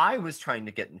 if I was trying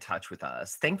to get in touch with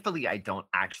us, thankfully I don't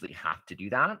actually have to do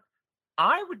that.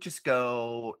 I would just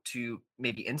go to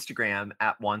maybe Instagram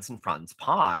at Once and Friends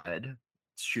Pod,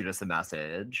 shoot us a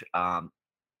message. I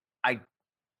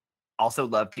also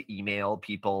love to email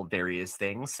people various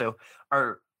things. So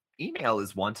our email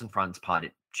is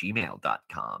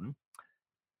onceandfriendspod@gmail.com.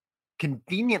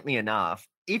 Conveniently enough,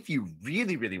 if you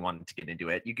really, really wanted to get into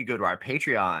it, you could go to our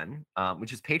Patreon,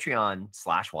 which is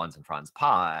Patreon/Wands and Franz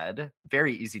Pod.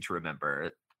 Very easy to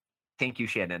remember. Thank you,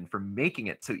 Shannon, for making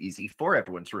it so easy for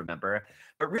everyone to remember.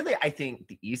 But really, I think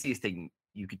the easiest thing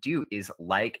you could do is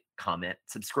like, comment,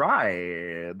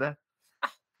 subscribe. And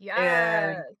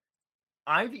Yes.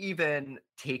 I've even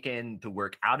taken the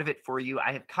work out of it for you.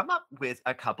 I have come up with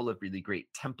a couple of really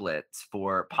great templates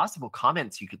for possible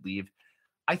comments you could leave.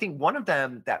 I think one of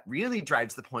them that really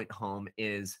drives the point home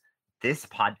is this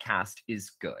podcast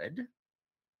is good.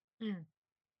 Mm.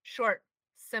 Short,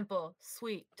 simple,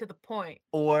 sweet, to the point.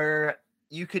 Or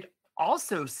you could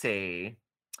also say,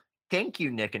 thank you,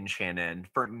 Nick and Shannon,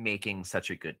 for making such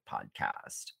a good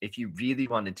podcast. If you really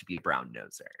wanted to be a brown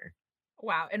noser.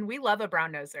 Wow. And we love a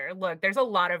brown noser. Look, there's a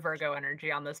lot of Virgo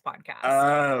energy on this podcast.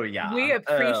 Oh We yeah. Oh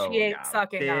appreciate yeah.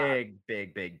 sucking up. Big,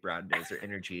 big, big brown noser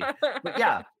energy. But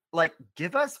yeah, like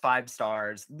give us 5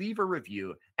 stars, leave a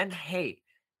review, and hey,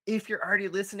 if you're already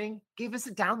listening, give us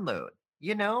a download.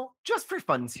 Just for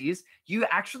funsies. You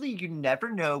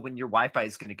never know when your Wi-Fi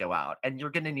is going to go out, and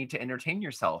you're going to need to entertain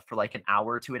yourself for like an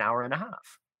hour to an hour and a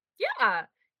half. Yeah.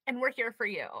 And we're here for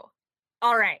you.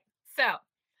 All right. So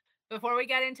before we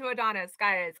get into Adonis,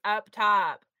 guys, up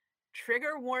top,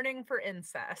 trigger warning for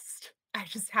incest. I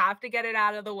just have to get it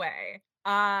out of the way.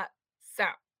 So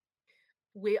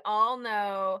we all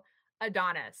know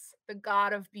Adonis, the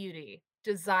god of beauty,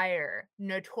 desire,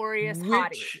 notorious hottie.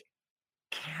 Which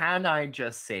can I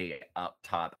just say up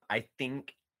top? I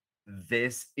think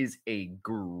this is a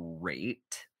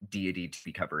great deity to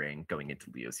be covering going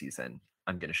into Leo season.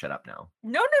 I'm gonna shut up now.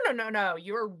 No, no, no, no, no.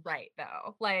 You're right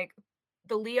though. Like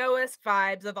the Leoist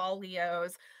vibes of all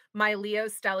Leos. My Leo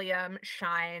stellium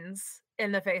shines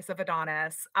in the face of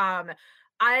Adonis.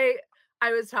 I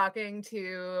I was talking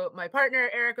to my partner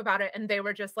Eric about it, and they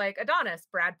were just like Adonis,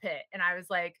 Brad Pitt, and I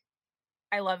was like,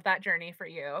 I love that journey for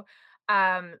you.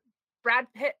 Um, Brad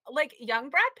Pitt, like young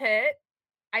Brad Pitt,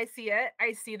 I see it.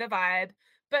 I see the vibe,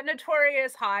 but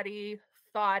notorious hottie,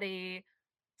 thoughty,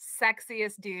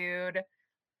 sexiest dude,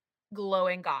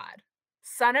 glowing god,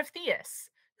 son of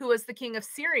Theus, who was the king of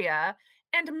Syria,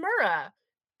 and Myrrha,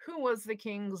 who was the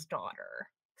king's daughter.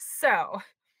 So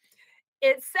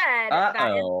it said that in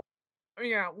Uh-oh.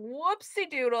 whoopsie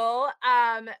doodle.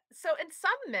 So in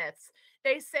some myths,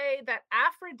 they say that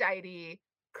Aphrodite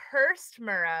cursed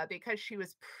Myrrha because she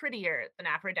was prettier than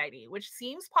Aphrodite, which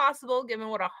seems possible given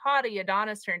what a hottie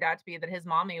Adonis turned out to be, that his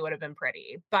mommy would have been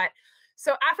pretty. But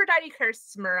so Aphrodite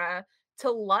cursed Myrrha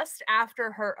to lust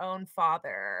after her own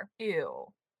father. Ew.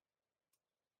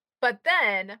 But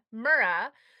then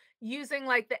Myrrha, using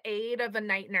like the aid of a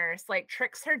night nurse, like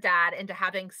tricks her dad into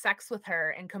having sex with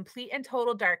her in complete and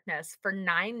total darkness for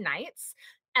 9 nights.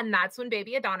 And that's when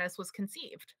baby Adonis was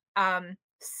conceived.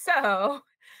 So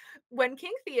when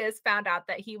King Theus found out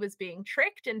that he was being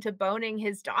tricked into boning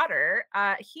his daughter,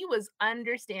 he was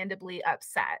understandably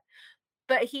upset.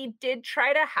 But he did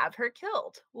try to have her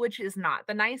killed, which is not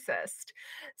the nicest.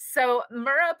 So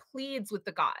Myrrha pleads with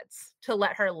the gods to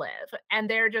let her live. And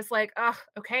they're just like, oh,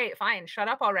 okay, fine, shut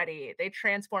up already. They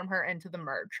transform her into the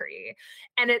myrrh tree.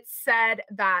 And it's said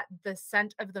that the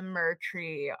scent of the myrrh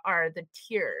tree are the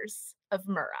tears of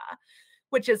Myrrha,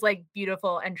 which is like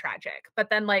beautiful and tragic. But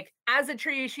then, like, as a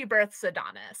tree, she births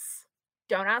Adonis.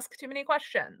 Don't ask too many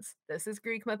questions. This is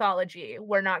Greek mythology.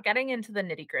 We're not getting into the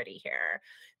nitty gritty here.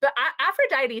 But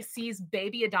Aphrodite sees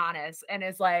baby Adonis and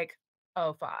is like,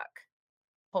 oh, fuck.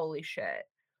 Holy shit.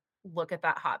 Look at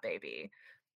that hot baby.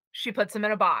 She puts him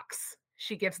in a box.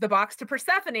 She gives the box to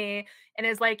Persephone and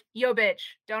is like, yo, bitch,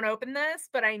 don't open this,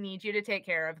 but I need you to take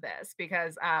care of this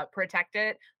because protect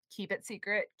it, keep it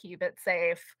secret, keep it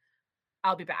safe.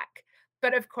 I'll be back.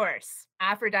 But of course,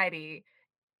 Aphrodite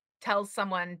tells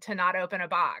someone to not open a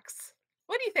box.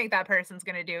 What do you think that person's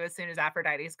going to do as soon as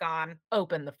Aphrodite's gone?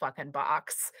 Open the fucking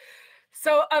box.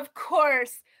 So, of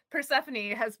course,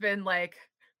 Persephone has been like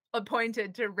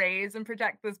appointed to raise and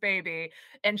protect this baby.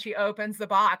 And she opens the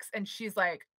box and she's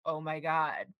like, oh my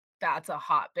God, that's a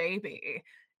hot baby.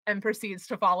 And proceeds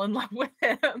to fall in love with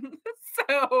him.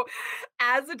 So,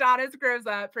 as Adonis grows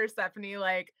up, Persephone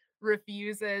like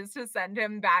refuses to send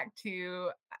him back to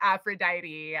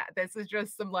Aphrodite. This is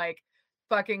just some like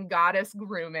fucking goddess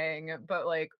grooming, but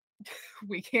like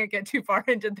we can't get too far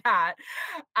into that.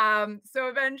 So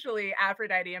eventually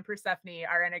Aphrodite and Persephone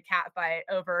are in a cat fight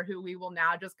over who we will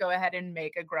now just go ahead and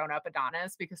make a grown-up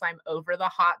Adonis because I'm over the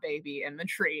hot baby in the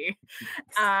tree.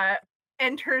 Uh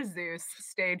Enter Zeus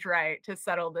stage right to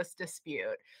settle this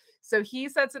dispute. So he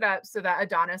sets it up so that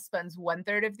Adonis spends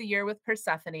 1/3 of the year with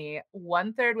Persephone,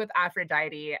 1/3 with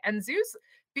Aphrodite, and Zeus,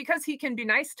 because he can be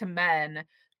nice to men,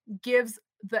 gives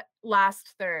the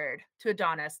last third to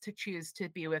Adonis to choose to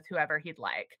be with whoever he'd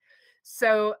like.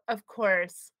 So, of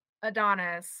course,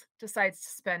 Adonis decides to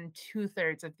spend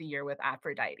 2/3 of the year with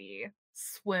Aphrodite.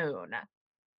 Swoon.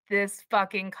 This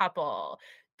fucking couple.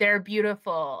 They're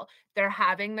beautiful. They're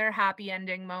having their happy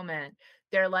ending moment.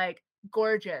 They're like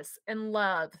gorgeous, in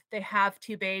love. They have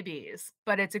 2 babies,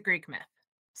 but it's a Greek myth.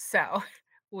 So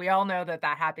we all know that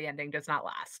that happy ending does not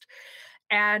last.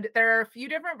 And there are a few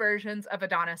different versions of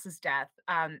Adonis's death,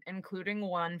 including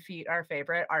one our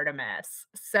favorite, Artemis.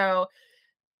 So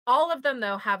all of them,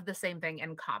 though, have the same thing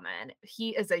in common.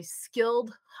 He is a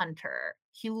skilled hunter.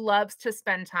 He loves to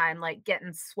spend time like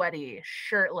getting sweaty,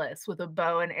 shirtless with a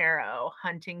bow and arrow,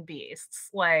 hunting beasts.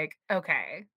 Like,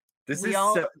 okay, This we is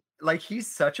all so like he's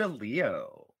such a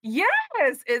Leo.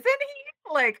 yes, isn't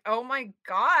he? Like, oh my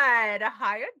God.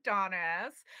 Hi,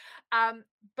 Adonis.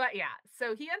 But yeah,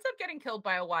 so he ends up getting killed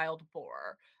by a wild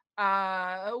boar,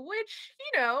 which,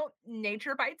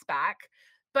 nature bites back.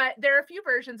 But there are a few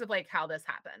versions of like how this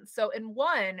happens. So in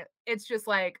one, it's just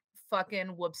like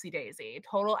fucking whoopsie daisy,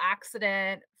 total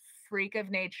accident, freak of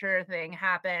nature thing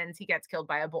happens. He gets killed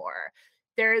by a boar.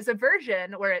 There is a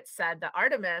version where it's said that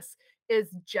Artemis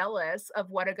is jealous of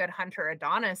what a good hunter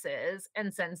Adonis is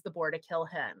and sends the boar to kill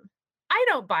him. I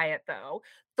don't buy it though.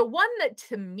 The one that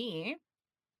to me,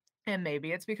 and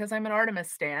maybe it's because I'm an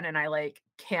Artemis stan and I like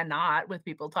cannot with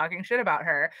people talking shit about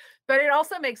her, but it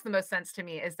also makes the most sense to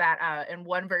me is that in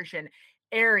one version,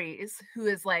 Ares, who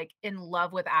is like in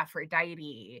love with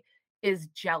Aphrodite, is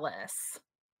jealous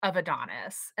of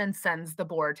Adonis and sends the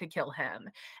boar to kill him.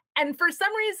 And for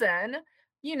some reason,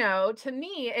 to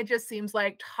me, it just seems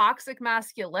like toxic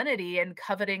masculinity and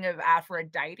coveting of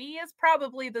Aphrodite is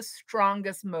probably the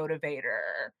strongest motivator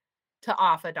to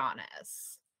off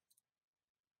Adonis.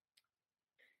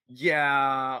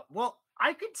 Yeah, well,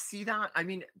 I could see that. I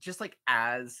mean, just like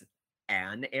as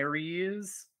an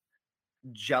Aries,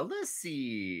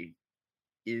 jealousy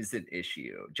is an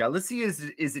issue. Jealousy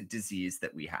is a disease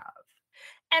that we have.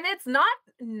 And it's not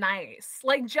nice.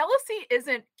 Like, jealousy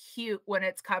isn't cute when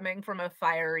it's coming from a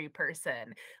fiery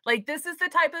person. Like, this is the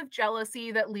type of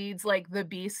jealousy that leads, like, the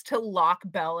beast to lock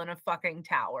Belle in a fucking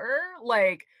tower.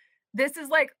 Like, this is,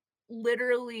 like,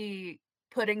 literally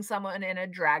putting someone in a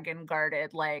dragon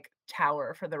guarded, like,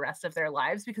 tower for the rest of their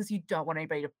lives because you don't want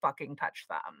anybody to fucking touch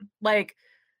them. Like,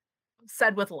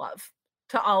 said with love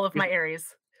to all of my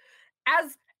Aries.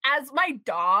 As my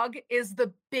dog is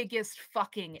the biggest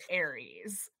fucking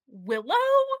Aries. Willow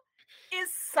is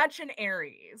such an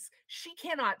Aries. She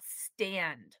cannot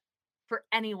stand for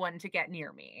anyone to get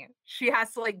near me. She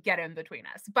has to like get in between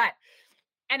us. But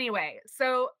anyway,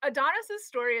 so Adonis's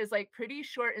story is like pretty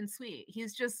short and sweet.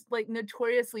 He's just like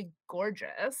notoriously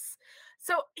gorgeous.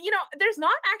 So, there's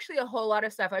not actually a whole lot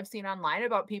of stuff I've seen online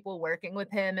about people working with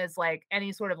him as like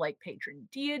any sort of like patron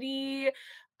deity.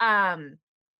 Um,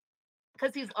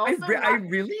 because he's also I not,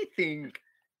 really think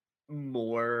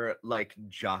more like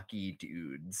jockey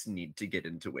dudes need to get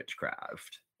into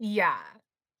witchcraft. yeah,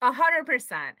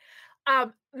 100%.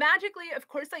 Magically, of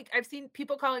course, like I've seen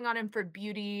people calling on him for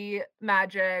beauty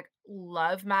magic,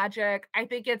 love magic. I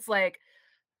think it's like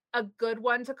a good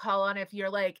one to call on if you're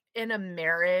like in a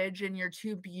marriage and you're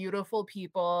two beautiful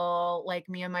people, like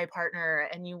me and my partner,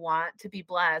 and you want to be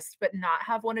blessed, but not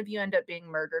have one of you end up being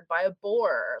murdered by a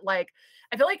boar. Like,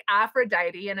 I feel like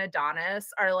Aphrodite and Adonis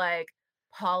are like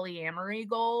polyamory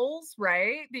goals,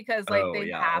 right? Because like Oh they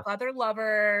yeah. have other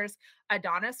lovers.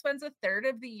 Adonis spends a third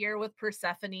of the year with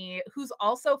Persephone, who's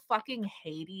also fucking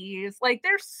Hades. Like,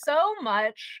 there's so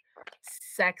much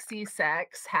sexy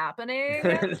sex happening.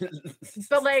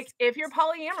 But, like, if you're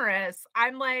polyamorous,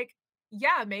 I'm like,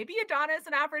 yeah, maybe Adonis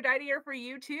and Aphrodite are for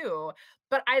you too.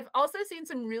 But I've also seen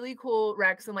some really cool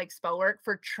recs and like spell work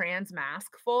for trans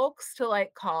mask folks to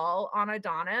like call on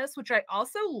Adonis, which I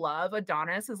also love.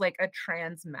 Adonis is like a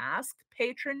trans mask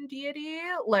patron deity.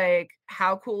 Like,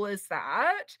 how cool is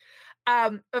that?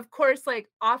 Of course, like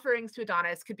offerings to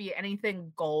Adonis could be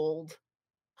anything gold,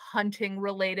 hunting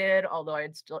related, although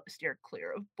I'd still steer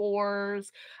clear of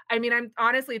boars. I mean, I'm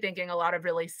honestly thinking a lot of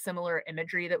really similar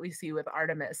imagery that we see with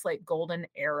Artemis, like golden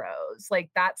arrows, like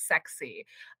that's sexy.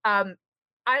 Um,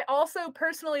 I also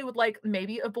personally would like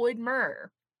maybe avoid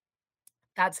myrrh.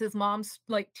 That's his mom's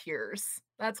like tears.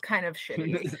 That's kind of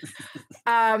shitty.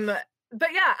 Um, but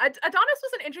yeah, Adonis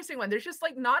was an interesting one. There's just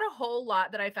like not a whole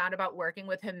lot that I found about working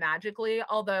with him magically.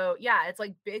 Although, yeah, it's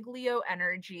like big Leo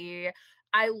energy.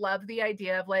 I love the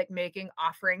idea of like making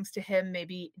offerings to him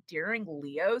maybe during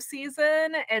Leo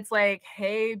season. It's like,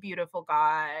 hey, beautiful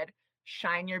God,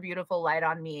 shine your beautiful light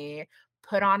on me,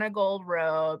 put on a gold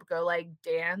robe, go like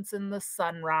dance in the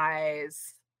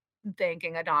sunrise,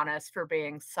 thanking Adonis for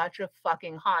being such a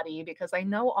fucking hottie because I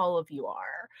know all of you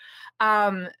are.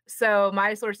 So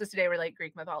my sources today were like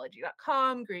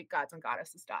GreekMythology.com,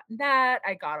 GreekGodsandGoddesses.net.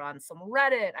 I got on some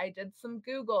Reddit. I did some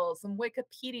Google, some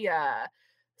Wikipedia.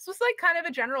 This was like kind of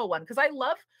a general one because I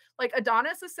love like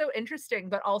Adonis is so interesting,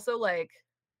 but also like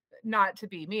not to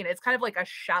be mean, it's kind of like a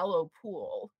shallow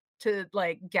pool to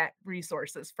like get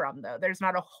resources from though. There's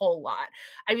not a whole lot.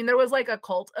 I mean, there was like a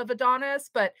cult of Adonis,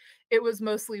 but it was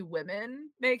mostly women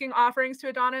making offerings to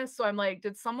Adonis. So I'm like,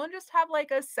 did someone just have like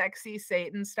a sexy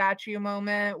Satan statue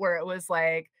moment where it was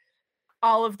like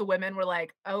all of the women were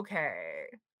like, okay,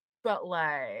 but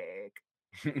like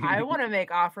I want to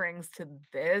make offerings to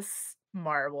this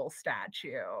marble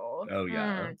statue. Oh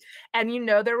yeah. Mm.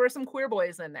 And there were some queer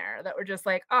boys in there that were just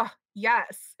like, oh,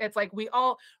 yes. It's like we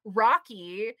all,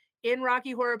 Rocky in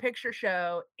Rocky Horror Picture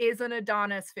Show is an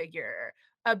Adonis figure,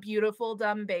 a beautiful,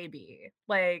 dumb baby.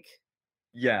 Like,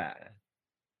 Yeah.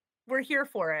 we're here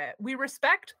for it. We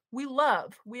respect, we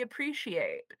love, we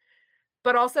appreciate.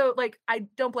 But also, like, I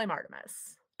don't blame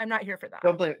Artemis. I'm not here for that.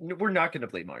 Don't blame. We're not going to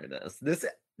blame Artemis. This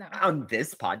No. on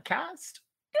this podcast,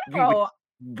 we would Oh,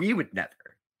 we would never.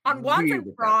 on Wands We and would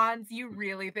never. Bronze, you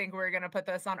really think we're gonna put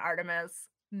this on Artemis?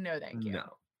 No, thank you.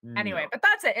 No. Anyway, No. but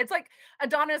that's it. It's like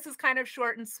Adonis is kind of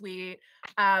short and sweet.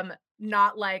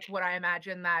 Not like what I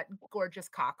imagine that gorgeous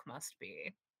cock must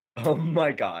be. Oh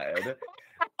my god.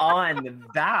 On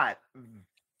that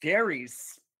very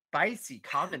spicy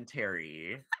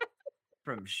commentary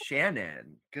from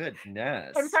Shannon. I'm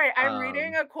Goodness. sorry, I'm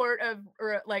reading a court of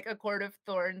or like a court of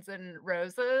thorns and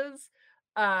roses.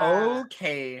 Uh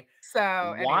Okay. so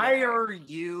Why anyway, are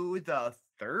you the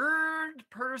third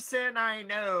person I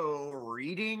know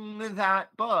reading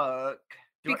that book?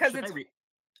 because Should I read?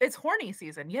 it's horny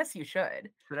season. Yes, you should.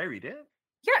 Should I read it?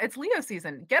 Yeah, it's Leo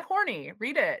season. Get horny.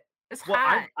 Read it. It's Well,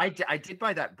 hot. I did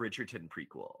buy that Bridgerton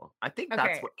prequel. I think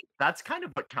Okay. that's kind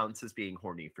of what counts as being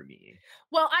horny for me.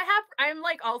 Well, I'm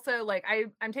like also like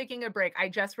I'm taking a break. I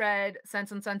just read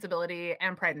Sense and Sensibility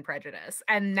and Pride and Prejudice,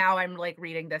 and now I'm like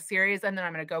reading this series, and then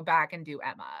I'm gonna go back and do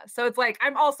Emma. So it's like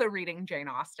I'm also reading Jane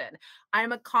Austen.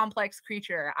 I'm a complex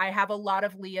creature. I have a lot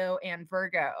of Leo and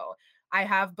Virgo. I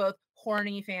have both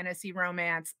horny fantasy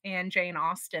romance and Jane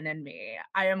Austen in me.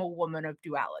 I am a woman of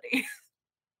duality.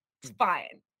 It's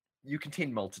fine. you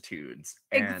contain multitudes,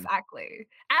 and Exactly.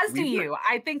 As do we were you.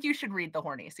 I think you should read the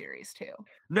Horny series too.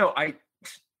 no, I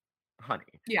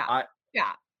honey, Yeah. I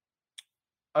Yeah.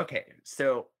 okay,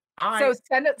 so So I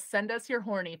send us your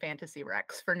horny fantasy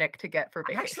Rex for Nick to get for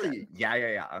actually vacation.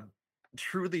 yeah.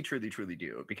 Truly, truly, truly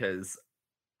do, because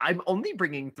I'm only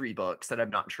bringing 3 books, and I'm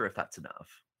not sure if that's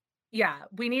enough. Yeah,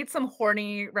 we need some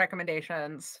horny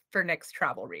recommendations for Nick's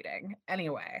travel reading.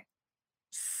 Anyway.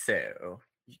 So,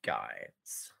 you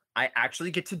guys, I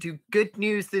actually get to do good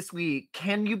news this week.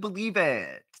 Can you believe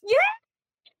it?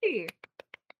 Yay!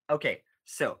 Okay,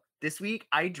 so this week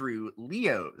I drew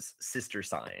Leo's sister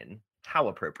sign. How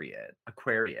appropriate.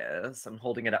 Aquarius. I'm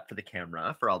holding it up for the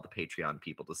camera for all the Patreon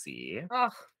people to see.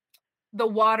 Ugh, the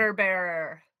water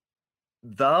bearer.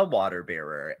 The water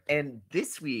bearer. And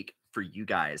this week for you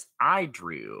guys, I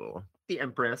drew the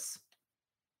Empress.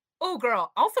 Oh,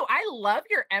 girl. Also, I love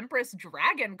your Empress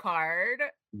Dragon card.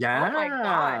 Oh my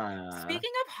god. Yeah.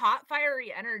 Speaking of hot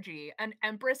fiery energy, an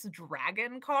Empress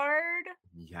Dragon card.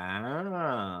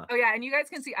 Yeah. Oh yeah, and you guys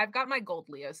can see I've got my gold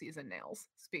Leo season nails.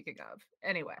 Speaking of.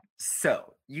 Anyway.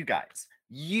 So, you guys,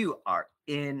 you are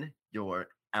in your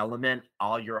element.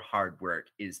 All your hard work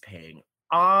is paying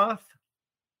off.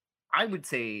 I would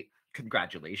say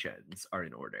congratulations are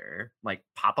in order. Like,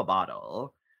 pop a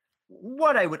bottle.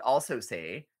 What I would also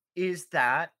say is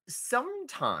that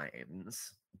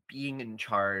sometimes being in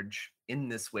charge in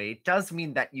this way does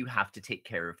mean that you have to take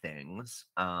care of things.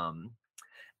 And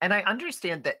I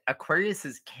understand that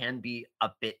Aquariuses can be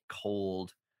a bit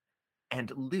cold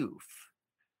and aloof.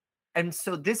 And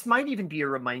so this might even be a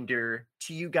reminder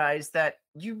to you guys that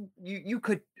you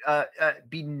could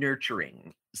be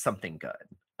nurturing something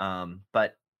good,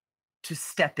 but to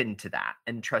step into that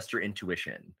and trust your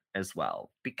intuition as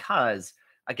well, because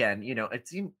again,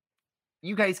 it's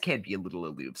you guys can be a little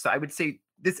aloof. So I would say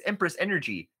this Empress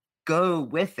energy, go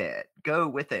with it,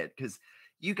 because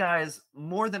you guys,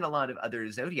 more than a lot of other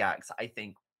zodiacs, I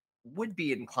think, would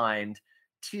be inclined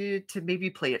to maybe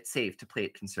play it safe, to play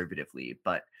it conservatively.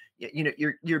 But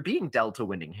you're being dealt a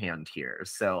winning hand here,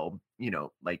 so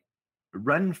like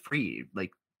run free,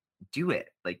 like do it,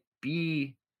 like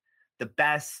be the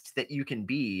best that you can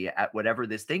be at whatever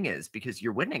this thing is, because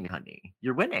you're winning, honey.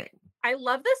 You're winning. I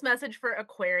love this message for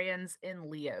Aquarians in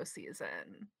Leo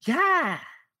season. Yeah.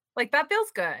 Like that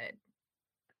feels good.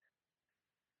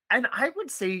 And I would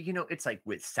say, it's like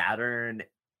with Saturn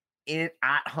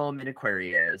at home in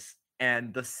Aquarius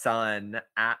and the sun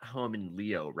at home in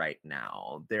Leo right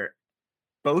now. They're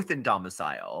both in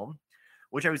domicile,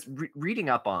 which I was reading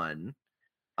up on,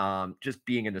 just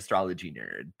being an astrology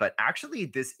nerd. But actually,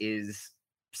 this is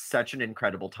such an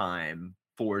incredible time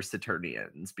for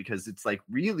Saturnians, because it's like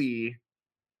really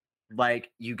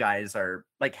like you guys are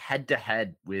like head to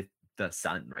head with the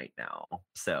sun right now.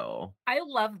 So, I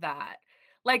love that.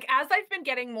 Like as I've been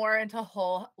getting more into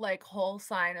whole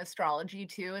sign astrology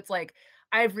too, it's like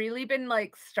I've really been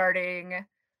like starting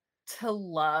to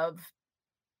love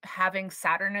having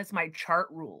Saturn as my chart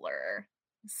ruler.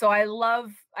 So I love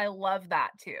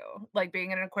that too. Like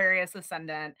being an Aquarius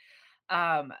ascendant.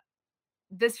 Um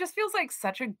this just feels like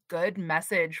such a good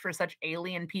message for such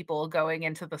alien people going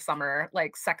into the summer,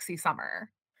 like sexy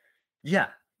summer. yeah,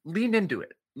 lean into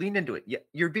it. Lean into it. Yeah,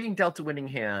 you're being dealt a winning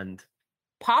hand.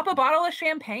 Pop a bottle of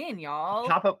champagne, y'all.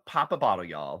 Pop a bottle,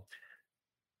 y'all.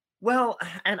 Well,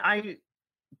 and I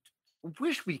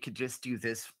wish we could just do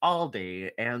this all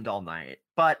day and all night,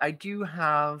 but I do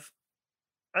have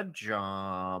a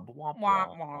job. Womp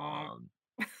Womp womp.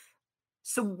 womp.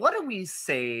 So, what do we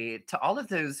say to all of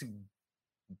those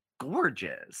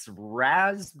gorgeous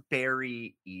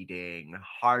raspberry eating,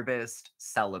 harvest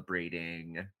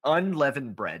celebrating,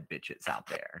 unleavened bread bitches out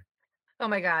there? Oh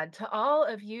my god, to all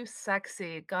of you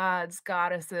sexy gods,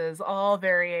 goddesses, all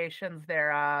variations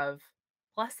thereof,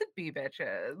 blessed be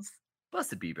bitches.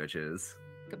 Blessed be bitches.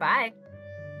 Goodbye.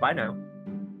 Bye now.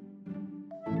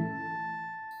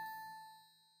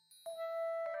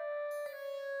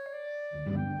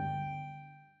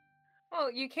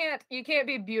 Well, you can't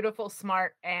be beautiful,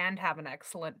 smart, and have an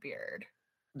excellent beard.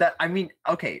 That I mean,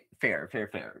 okay, fair, fair,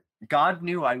 fair. God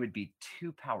knew I would be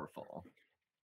too powerful.